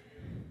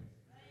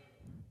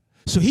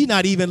 So he's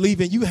not even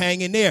leaving you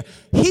hanging there.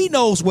 He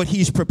knows what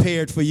he's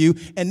prepared for you,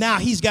 and now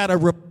he's got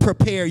to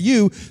prepare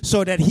you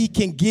so that he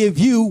can give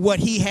you what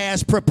he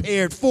has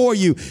prepared for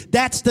you.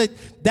 That's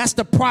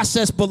the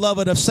process,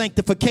 beloved, of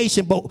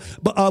sanctification.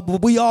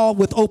 But we all,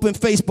 with open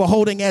face,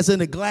 beholding as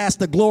in a glass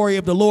the glory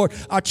of the Lord,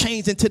 are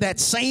changed into that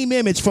same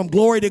image from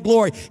glory to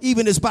glory,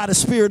 even as by the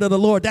Spirit of the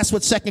Lord. That's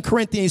what 2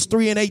 Corinthians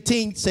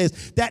 3:18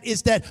 says. That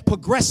is that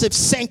progressive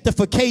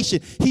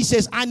sanctification. He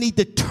says, I need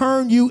to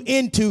turn you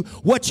into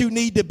what you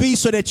need to be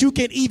so that you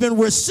can even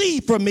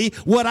receive from me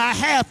what I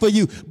have for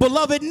you.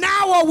 Beloved,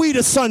 now are we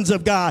the sons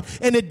of God,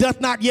 and it doth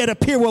not yet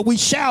appear what we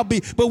shall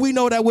be, but we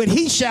know that when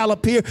he shall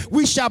appear,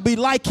 we shall be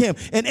like him.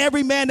 And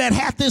every man that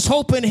hath this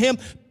hope in him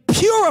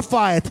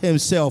purifieth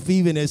himself,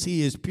 even as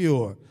he is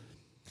pure.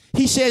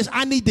 He says,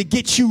 I need to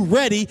get you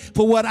ready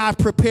for what I've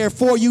prepared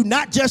for you,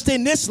 not just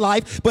in this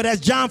life, but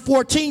as John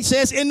 14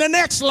 says, in the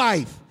next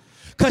life.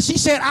 Because he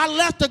said, I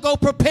left to go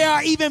prepare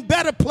an even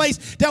better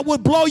place that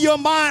would blow your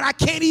mind. I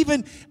can't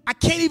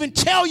even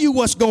tell you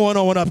what's going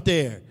on up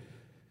there.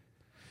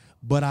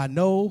 But I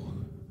know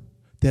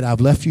that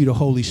I've left you the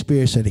Holy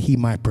Spirit so that he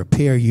might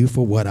prepare you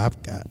for what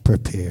I've got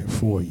prepared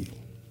for you.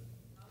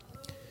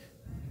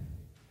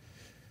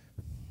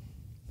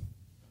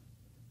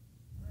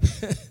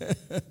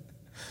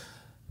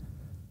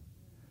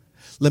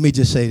 Let me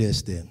just say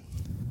this then.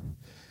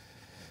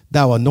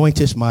 Thou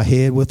anointest my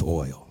head with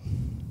oil.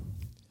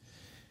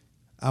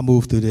 I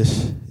move through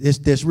this.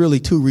 There's really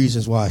 2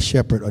 reasons why a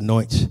shepherd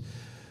anoints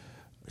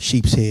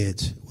sheep's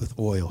heads with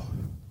oil.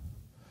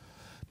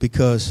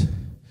 Because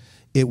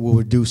it will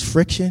reduce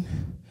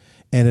friction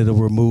and it'll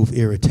remove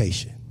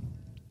irritation.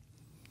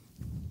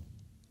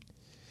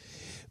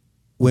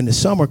 When the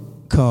summer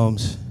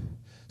comes,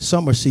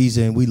 summer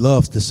season, we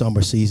love the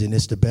summer season.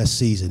 It's the best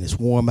season. It's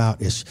warm out.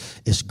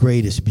 It's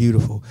great. It's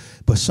beautiful.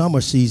 But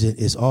summer season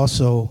is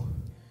also,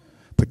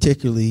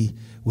 particularly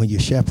when you're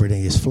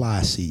shepherding, it's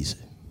fly season.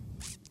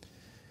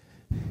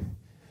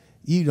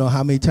 You know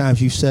how many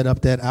times you set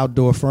up that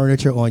outdoor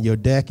furniture on your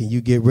deck and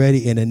you get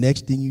ready, and the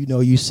next thing you know,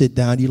 you sit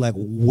down, you're like,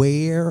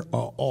 where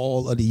are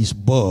all of these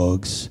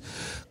bugs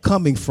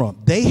coming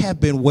from? They have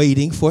been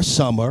waiting for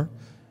summer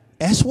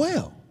as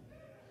well.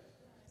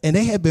 And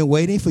they have been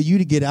waiting for you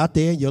to get out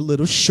there in your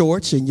little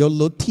shorts and your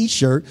little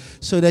T-shirt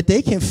so that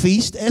they can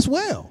feast as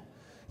well.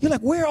 You're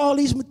like, where are all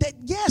these?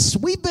 Yes,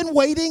 we've been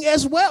waiting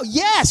as well.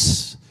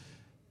 Yes.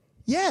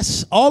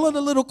 Yes, all of the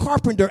little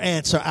carpenter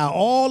ants are out.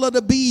 All of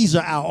the bees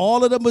are out.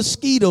 All of the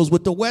mosquitoes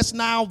with the West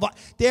Nile,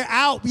 they're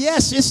out.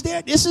 Yes, it's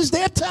there. This is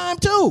their time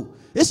too.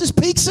 This is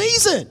peak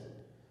season.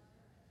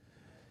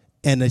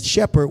 And the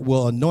shepherd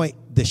will anoint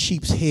the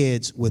sheep's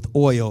heads with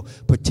oil,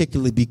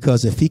 particularly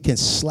because if he can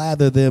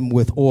slather them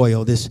with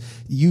oil, this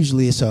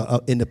usually it's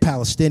in the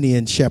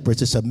Palestinian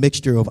shepherds, it's a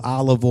mixture of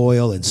olive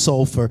oil and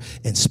sulfur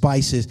and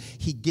spices.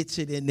 He gets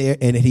it in there,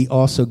 and he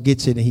also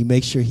gets it, and he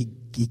makes sure he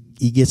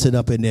gets it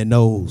up in their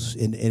nose,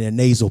 in their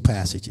nasal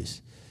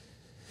passages,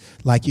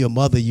 like your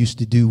mother used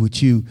to do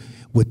with you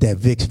with that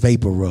Vicks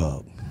Vapor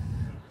Rub.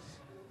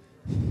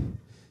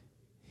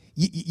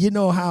 You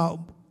know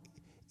how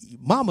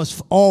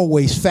Mama's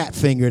always fat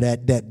fingered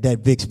that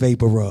Vicks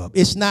Vapor Rub.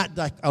 It's not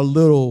like a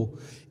little,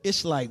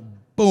 it's like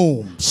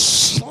boom,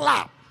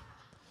 slop.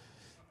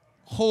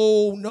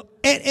 Whole no,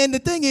 and the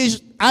thing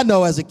is, I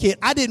know as a kid,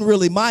 I didn't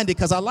really mind it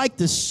because I liked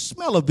the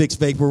smell of Vicks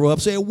Vapor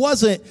Rub. So it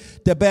wasn't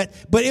the bad,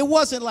 but it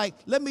wasn't like,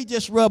 let me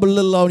just rub a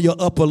little on your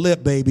upper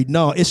lip, baby.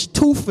 No, it's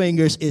 2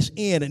 fingers, it's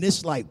in, and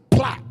it's like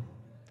plop.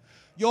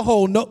 Your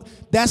whole no,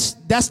 that's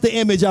the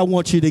image I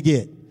want you to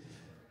get.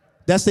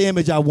 That's the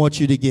image I want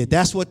you to get.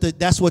 That's what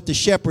the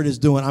shepherd is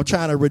doing. I'm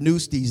trying to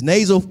reduce these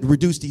nasal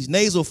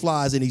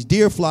flies and these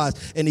deer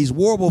flies and these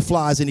warble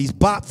flies and these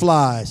bot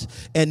flies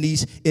and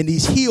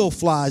these heel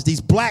flies,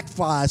 these black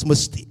flies,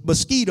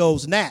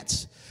 mosquitoes,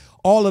 gnats,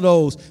 all of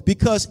those.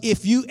 Because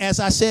if you, as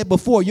I said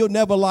before, you'll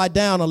never lie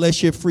down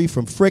unless you're free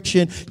from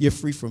friction, you're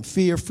free from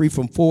fear, free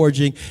from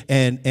foraging,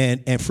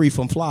 and free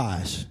from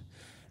flies.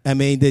 I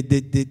mean,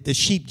 the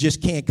sheep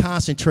just can't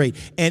concentrate.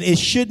 And it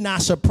should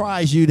not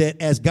surprise you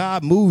that as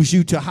God moves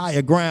you to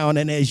higher ground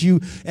and as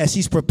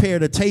he's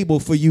prepared a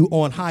table for you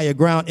on higher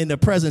ground in the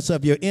presence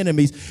of your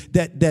enemies,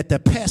 that the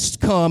pests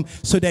come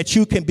so that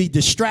you can be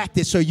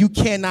distracted, so you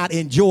cannot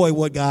enjoy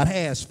what God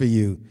has for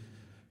you.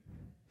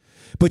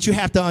 But you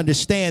have to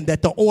understand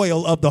that the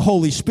oil of the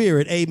Holy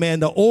Spirit, amen,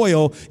 the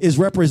oil is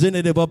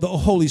representative of the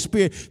Holy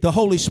Spirit. The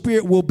Holy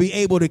Spirit will be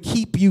able to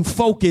keep you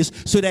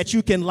focused so that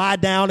you can lie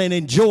down and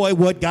enjoy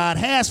what God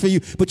has for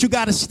you. But you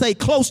got to stay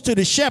close to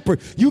the shepherd.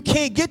 You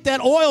can't get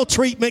that oil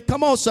treatment.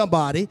 Come on,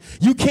 somebody.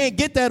 You can't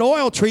get that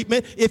oil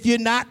treatment if you're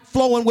not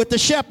flowing with the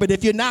shepherd,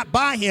 if you're not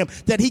by him,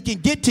 that he can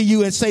get to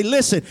you and say,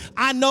 listen,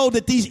 I know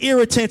that these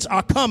irritants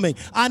are coming.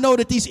 I know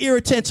that these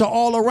irritants are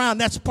all around.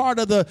 That's part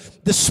of the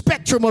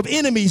spectrum of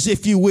enemies,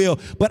 if you will.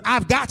 But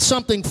I've got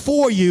something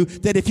for you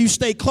that if you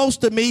stay close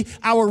to me,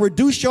 I will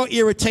reduce your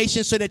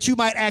irritation so that you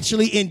might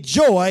actually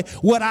enjoy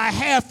what I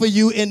have for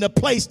you in the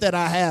place that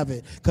I have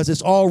it, because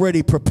it's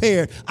already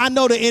prepared. I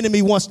know the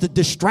enemy wants to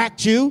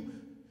distract you.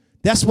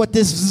 That's what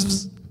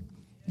this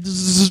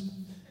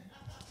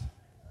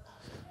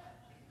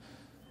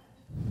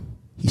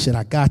He said,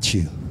 I got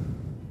you.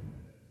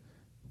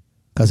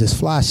 Because it's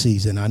fly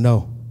season, I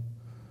know.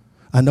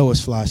 I know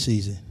it's fly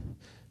season.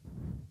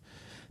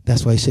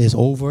 That's why he says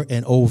over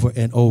and over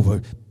and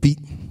over. The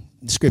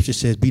scripture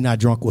says, be not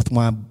drunk with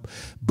wine,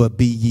 but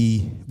be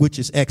ye, which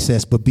is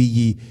excess, but be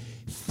ye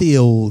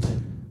filled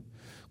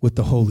with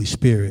the Holy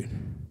Spirit.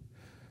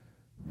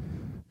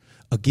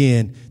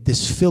 Again,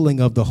 this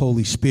filling of the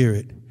Holy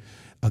Spirit,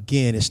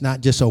 again, it's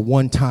not just a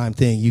one-time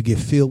thing. You get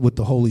filled with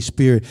the Holy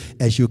Spirit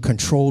as you're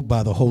controlled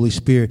by the Holy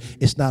Spirit.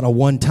 It's not a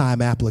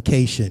one-time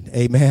application.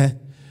 Amen.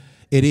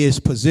 It is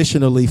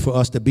positionally for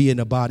us to be in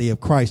the body of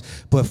Christ,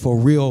 but for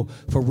real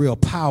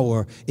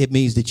power, it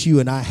means that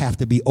you and I have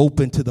to be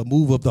open to the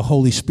move of the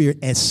Holy Spirit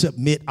and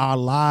submit our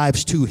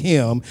lives to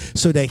him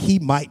so that he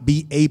might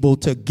be able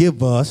to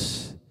give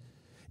us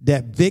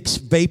that Vicks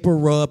Vapor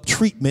Rub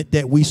treatment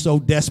that we so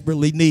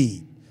desperately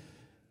need.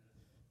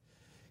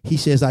 He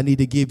says, I need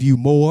to give you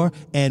more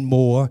and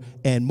more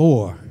and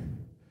more.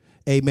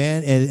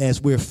 Amen. And as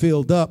we're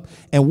filled up,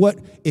 and what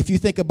if you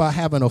think about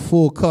having a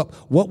full cup,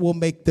 what will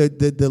make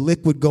the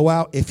liquid go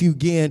out? If you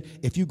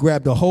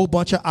grabbed a whole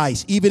bunch of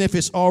ice, even if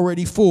it's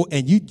already full,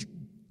 and you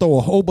throw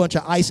a whole bunch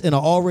of ice in an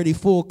already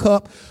full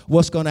cup,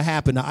 what's going to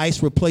happen? The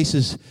ice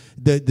replaces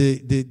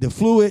the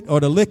fluid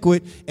or the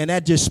liquid, and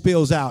that just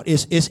spills out.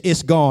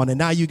 It's gone, and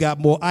now you got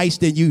more ice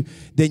than you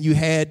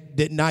had.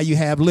 That now you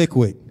have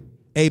liquid.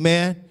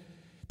 Amen.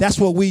 That's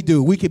what we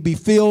do. We can be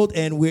filled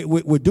and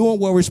we're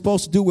doing what we're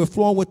supposed to do. We're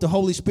flowing with the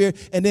Holy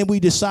Spirit. And then we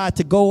decide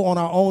to go on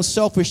our own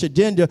selfish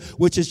agenda,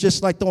 which is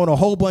just like throwing a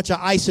whole bunch of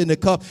ice in the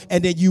cup.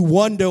 And then you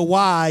wonder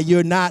why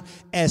you're not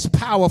as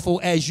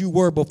powerful as you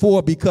were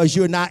before, because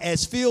you're not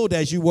as filled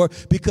as you were,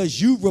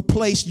 because you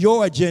replaced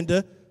your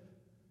agenda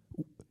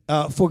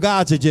for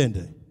God's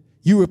agenda.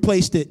 You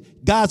replaced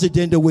God's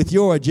agenda with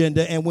your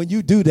agenda, and when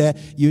you do that,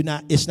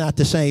 it's not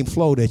the same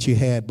flow that you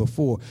had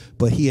before.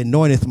 But he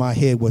anointeth my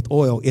head with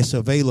oil. It's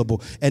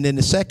available. And then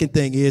the second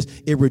thing is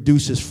it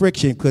reduces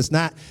friction, because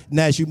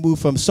as you move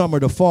from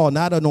summer to fall,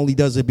 not only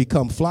does it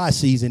become fly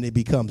season, it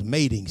becomes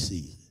mating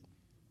season.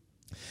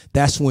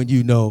 That's when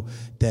you know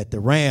that the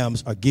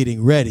rams are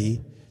getting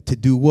ready to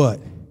do what?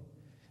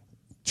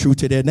 True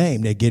to their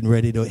name, they're getting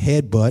ready to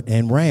headbutt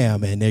and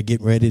ram, and they're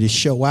getting ready to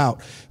show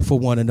out for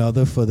one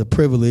another for the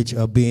privilege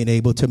of being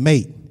able to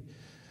mate.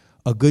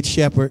 A good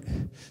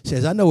shepherd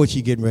says, I know what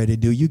you're getting ready to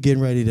do. You're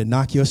getting ready to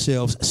knock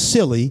yourselves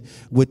silly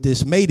with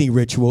this mating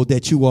ritual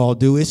that you all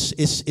do.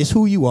 It's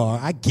who you are.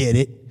 I get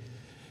it.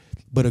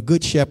 But a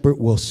good shepherd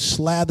will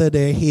slather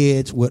their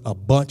heads with a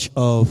bunch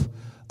of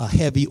a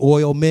heavy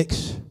oil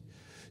mix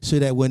so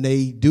that when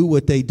they do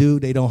what they do,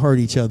 they don't hurt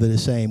each other the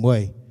same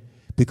way,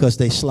 because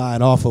they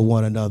slide off of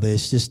one another.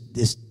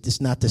 It's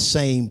not the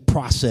same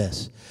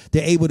process.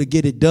 They're able to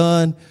get it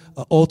done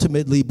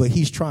ultimately, but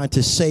he's trying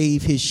to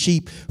save his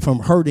sheep from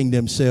hurting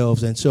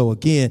themselves. And so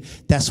again,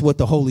 that's what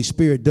the Holy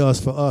Spirit does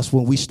for us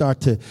when we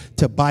start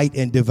to bite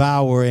and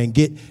devour and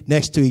get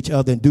next to each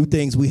other and do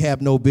things we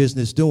have no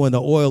business doing.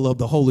 The oil of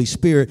the Holy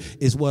Spirit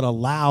is what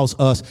allows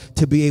us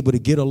to be able to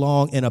get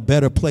along in a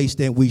better place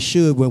than we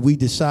should when we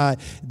decide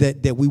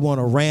that we want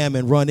to ram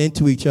and run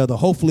into each other.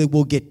 Hopefully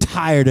we'll get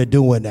tired of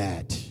doing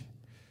that.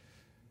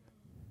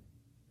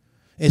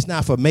 It's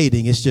not for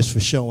mating. It's just for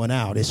showing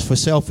out. It's for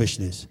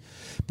selfishness.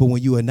 But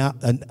when you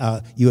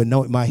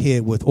anoint my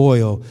head with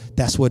oil,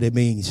 that's what it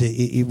means.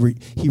 He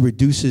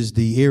reduces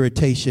the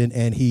irritation,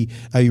 and he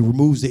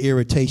removes the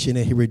irritation,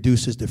 and he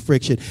reduces the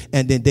friction.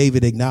 And then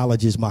David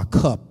acknowledges my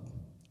cup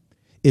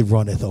it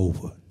runneth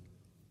over.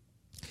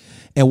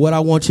 And what I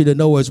want you to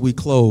know as we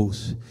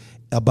close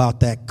about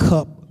that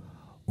cup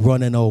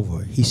running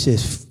over, he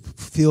says,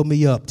 fill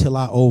me up till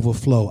I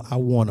overflow. I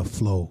want to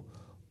flow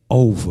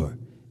over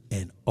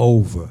and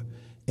over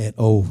and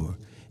over.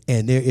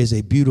 And there is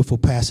a beautiful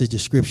passage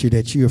of scripture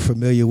that you're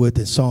familiar with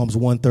in Psalms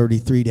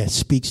 133 that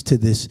speaks to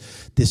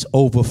this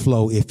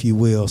overflow, if you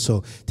will.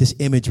 So this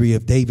imagery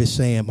of David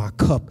saying, my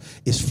cup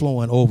is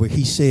flowing over.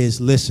 He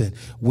says, listen,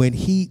 when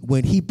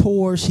he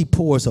pours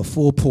a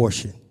full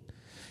portion.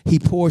 He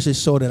pours it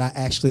so that I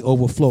actually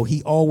overflow.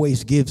 He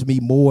always gives me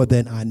more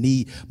than I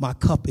need. My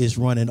cup is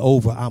running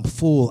over. I'm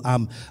full.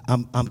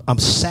 I'm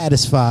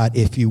satisfied,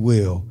 if you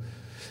will.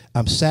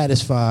 I'm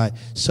satisfied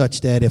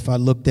such that if I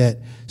looked at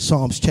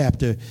Psalms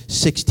chapter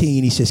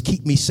 16, he says,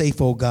 keep me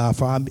safe, O God,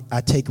 for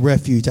I take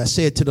refuge. I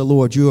said to the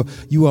Lord, you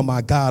are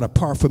my God.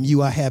 Apart from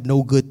you, I have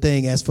no good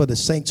thing. As for the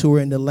saints who are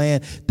in the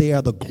land, they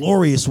are the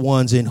glorious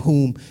ones in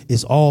whom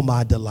is all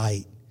my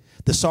delight.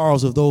 The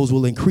sorrows of those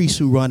will increase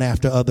who run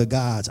after other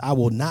gods. I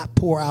will not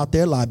pour out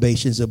their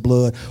libations of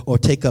blood or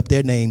take up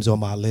their names on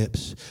my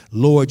lips.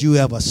 Lord, you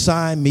have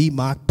assigned me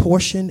my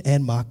portion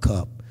and my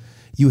cup.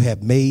 You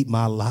have made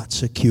my lot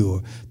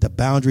secure. The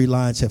boundary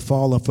lines have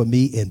fallen for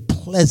me in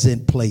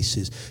pleasant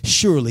places.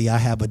 Surely I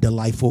have a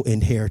delightful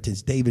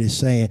inheritance. David is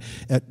saying,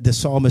 the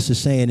psalmist is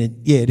saying, and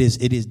yeah, it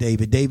is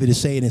David. David is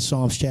saying in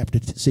Psalms chapter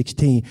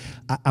 16,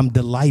 I'm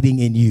delighting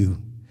in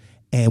you.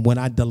 And when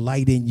I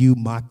delight in you,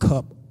 my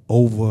cup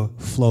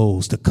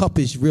overflows. The cup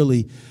is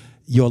really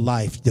your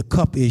life. The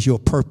cup is your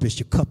purpose.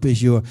 Your cup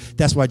is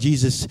that's why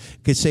Jesus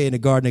could say in the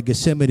Garden of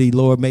Gethsemane,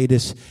 Lord, made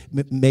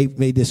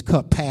this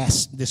cup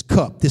pass,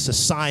 this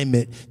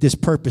assignment, this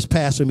purpose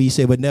pass from me. He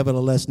said, but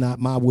nevertheless, not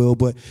my will,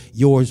 but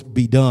yours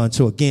be done.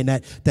 So again,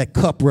 that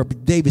cup,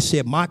 David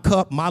said, my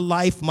cup, my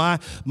life,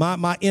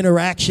 my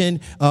interaction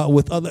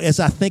with other, as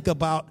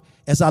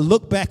I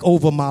look back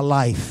over my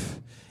life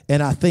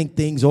and I think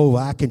things over,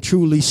 I can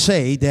truly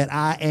say that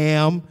I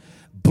am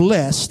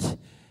blessed.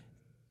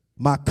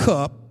 My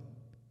cup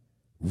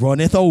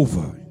runneth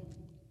over.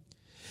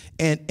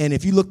 And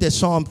if you looked at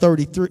Psalm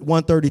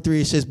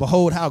 133, it says,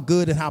 behold how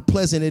good and how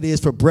pleasant it is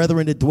for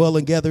brethren to dwell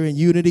together in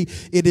unity.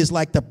 It is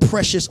like the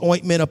precious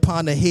ointment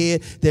upon the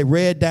head that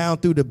ran down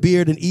through the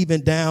beard and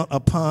even down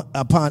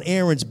upon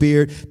Aaron's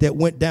beard that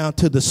went down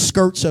to the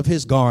skirts of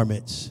his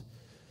garments.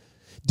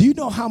 Do you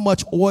know how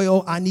much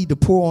oil I need to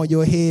pour on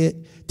your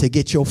head to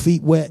get your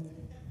feet wet?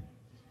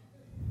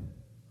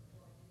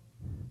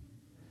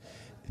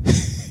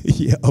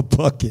 Yeah, a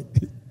bucket.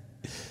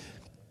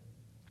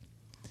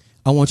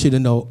 I want you to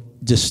know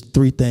just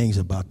 3 things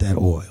about that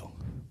oil.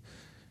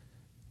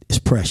 It's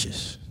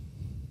precious.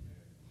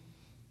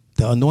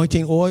 The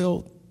anointing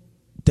oil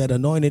that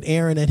anointed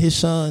Aaron and his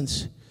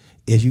sons,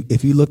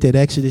 if you looked at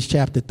Exodus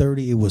chapter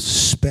 30, it was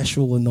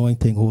special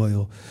anointing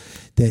oil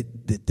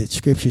that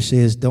Scripture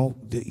says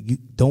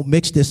don't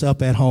mix this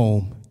up at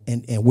home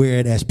and wear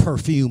it as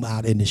perfume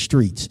out in the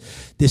streets.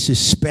 This is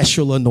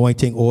special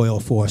anointing oil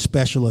for a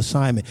special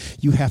assignment.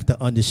 You have to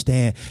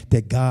understand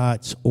that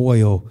God's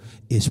oil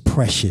is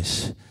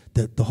precious.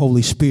 The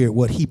Holy Spirit,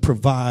 what he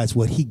provides,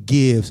 what he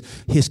gives,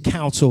 his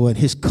counsel and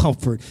his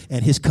comfort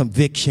and his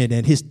conviction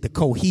and the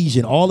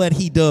cohesion, all that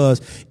he does,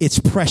 it's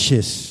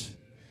precious.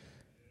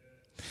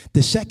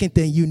 The second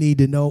thing you need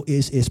to know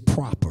is it's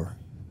proper.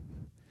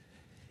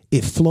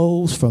 It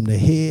flows from the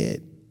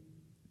head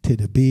to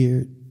the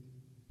beard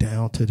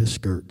down to the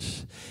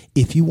skirts.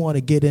 If you want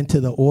to get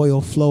into the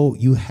oil flow,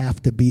 you have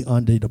to be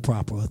under the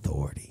proper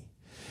authority.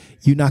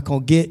 You're not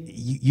gonna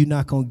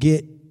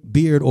get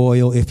beard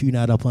oil if you're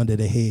not up under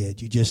the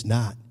head. You're just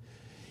not.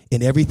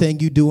 In everything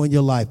you do in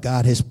your life,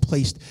 God has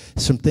placed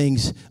some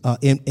things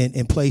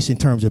in place in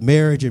terms of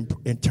marriage, in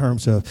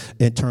terms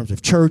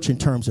of church, in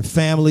terms of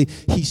family.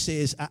 He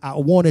says, I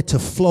want it to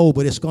flow,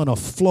 but it's going to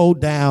flow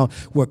down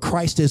where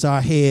Christ is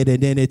our head,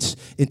 and then it's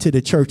into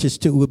the church.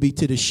 It will be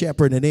to the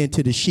shepherd, and then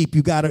to the sheep.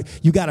 You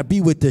gotta be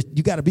with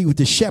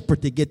the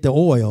shepherd to get the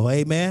oil.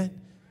 Amen.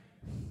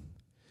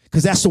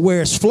 Because that's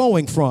where it's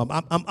flowing from.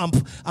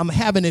 I'm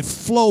having it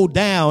flow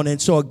down.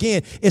 And so,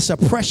 again, it's a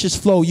precious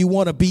flow. You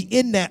want to be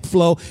in that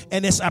flow,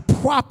 and it's a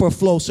proper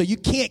flow. So you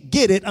can't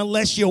get it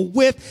unless you're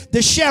with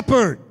the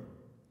shepherd.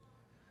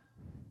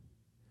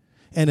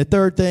 And the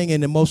third thing,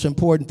 and the most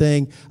important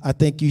thing I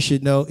think you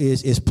should know,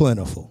 is it's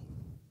plentiful.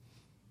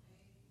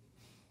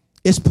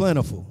 It's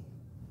plentiful.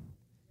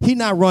 He's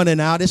not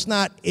running out. It's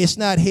not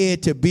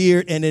head to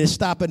beard and then it's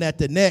stopping at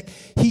the neck.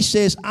 He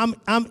says,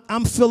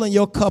 I'm filling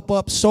your cup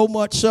up so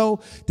much so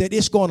that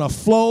it's going to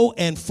flow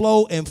and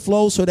flow and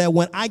flow, so that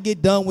when I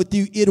get done with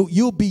you,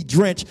 you'll be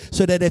drenched,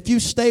 so that if you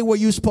stay where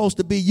you're supposed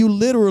to be, you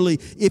literally,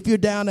 if you're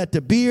down at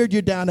the beard,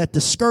 you're down at the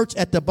skirts,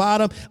 at the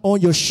bottom,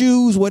 on your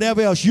shoes,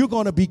 whatever else, you're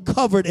going to be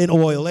covered in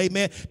oil.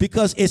 Amen.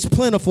 Because it's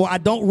plentiful. I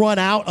don't run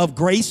out of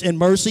grace and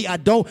mercy. I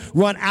don't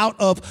run out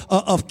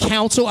of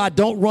counsel. I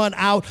don't run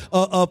out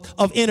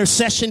of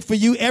intercession for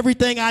you.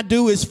 Everything I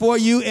do is for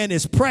you, and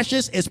it's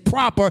precious, it's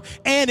proper,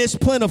 and it's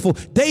plentiful.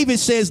 David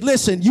says,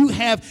 listen, you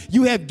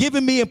have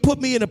given me and put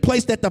me in a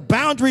place that the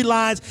boundary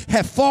lines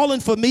have fallen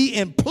for me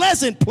in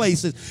pleasant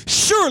places.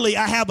 Surely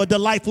I have a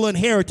delightful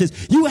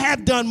inheritance. You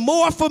have done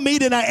more for me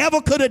than I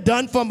ever could have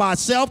done for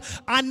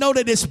myself. I know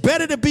that it's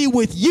better to be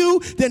with you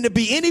than to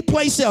be any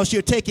place else.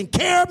 You're taking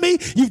care of me.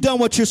 You've done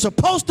what you're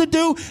supposed to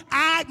do.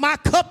 My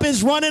cup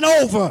is running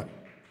over.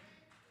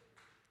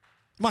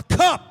 My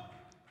cup.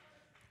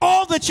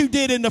 All that you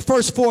did in the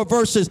first 4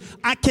 verses,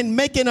 I can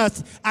make an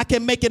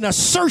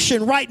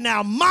assertion right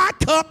now. My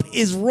cup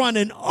is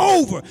running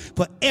over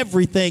for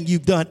everything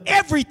you've done,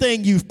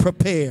 everything you've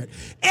prepared,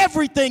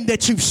 everything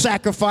that you've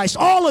sacrificed,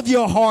 all of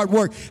your hard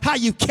work, how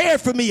you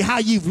cared for me, how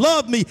you've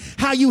loved me,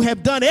 how you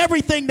have done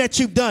everything that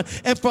you've done.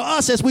 And for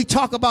us, as we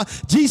talk about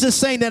Jesus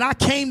saying that I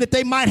came that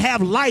they might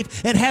have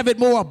life and have it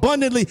more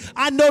abundantly,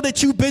 I know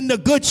that you've been the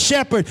good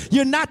shepherd.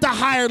 You're not the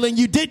hireling.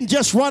 You didn't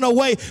just run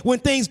away when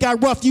things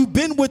got rough. You've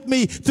been with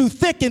me through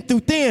thick and through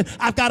thin.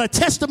 I've got a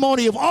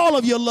testimony of all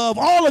of your love,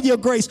 all of your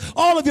grace,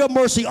 all of your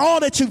mercy, all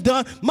that you've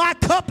done. My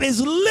cup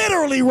is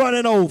literally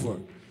running over.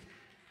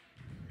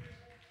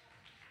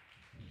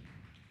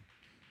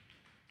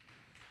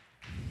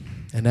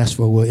 And that's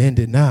where we'll end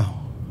it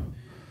now,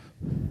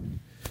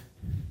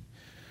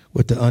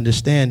 with the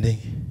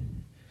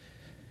understanding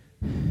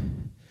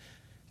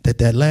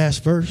that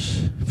last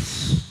verse,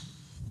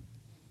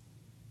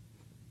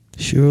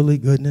 surely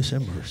goodness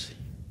and mercy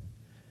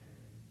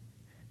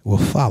will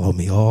follow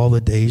me all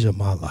the days of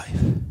my life,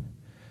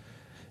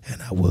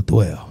 and I will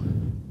dwell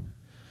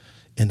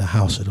in the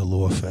house of the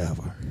Lord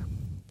forever.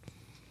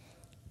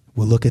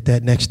 We'll look at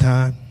that next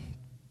time,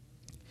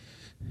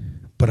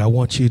 but I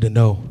want you to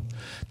know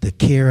the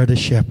care of the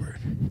shepherd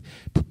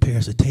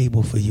prepares a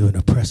table for you in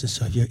the presence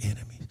of your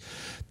enemies.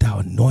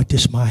 Thou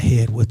anointest my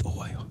head with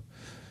oil.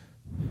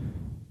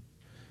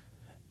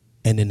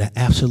 And in the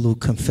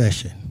absolute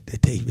confession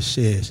that David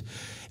says,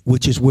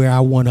 which is where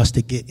I want us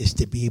to get, is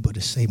to be able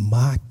to say,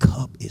 my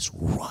cup is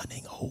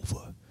running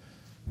over.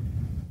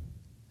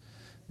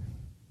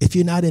 If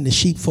you're not in the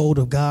sheepfold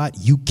of God,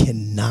 you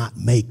cannot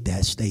make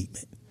that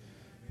statement.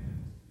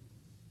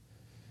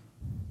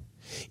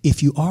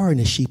 If you are in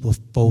the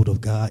sheepfold of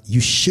God,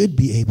 you should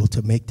be able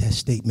to make that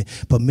statement.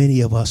 But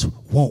many of us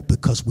won't,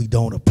 because we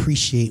don't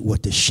appreciate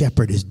what the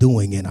shepherd is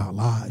doing in our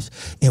lives.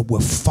 And we're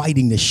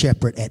fighting the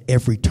shepherd at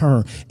every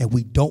turn. And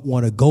we don't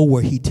want to go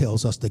where he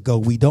tells us to go.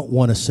 We don't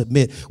want to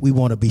submit. We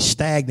want to be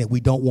stagnant.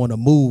 We don't want to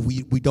move.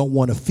 We don't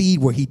want to feed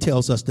where he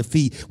tells us to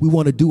feed. We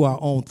want to do our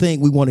own thing.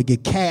 We want to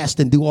get cast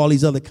and do all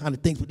these other kind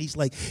of things. But he's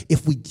like,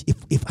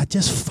 if I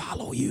just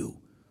follow you,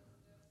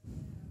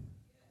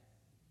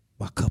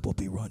 my cup will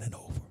be running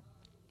over.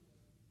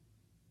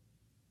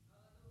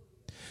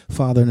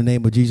 Father, in the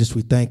name of Jesus,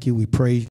 we thank you. We praise you.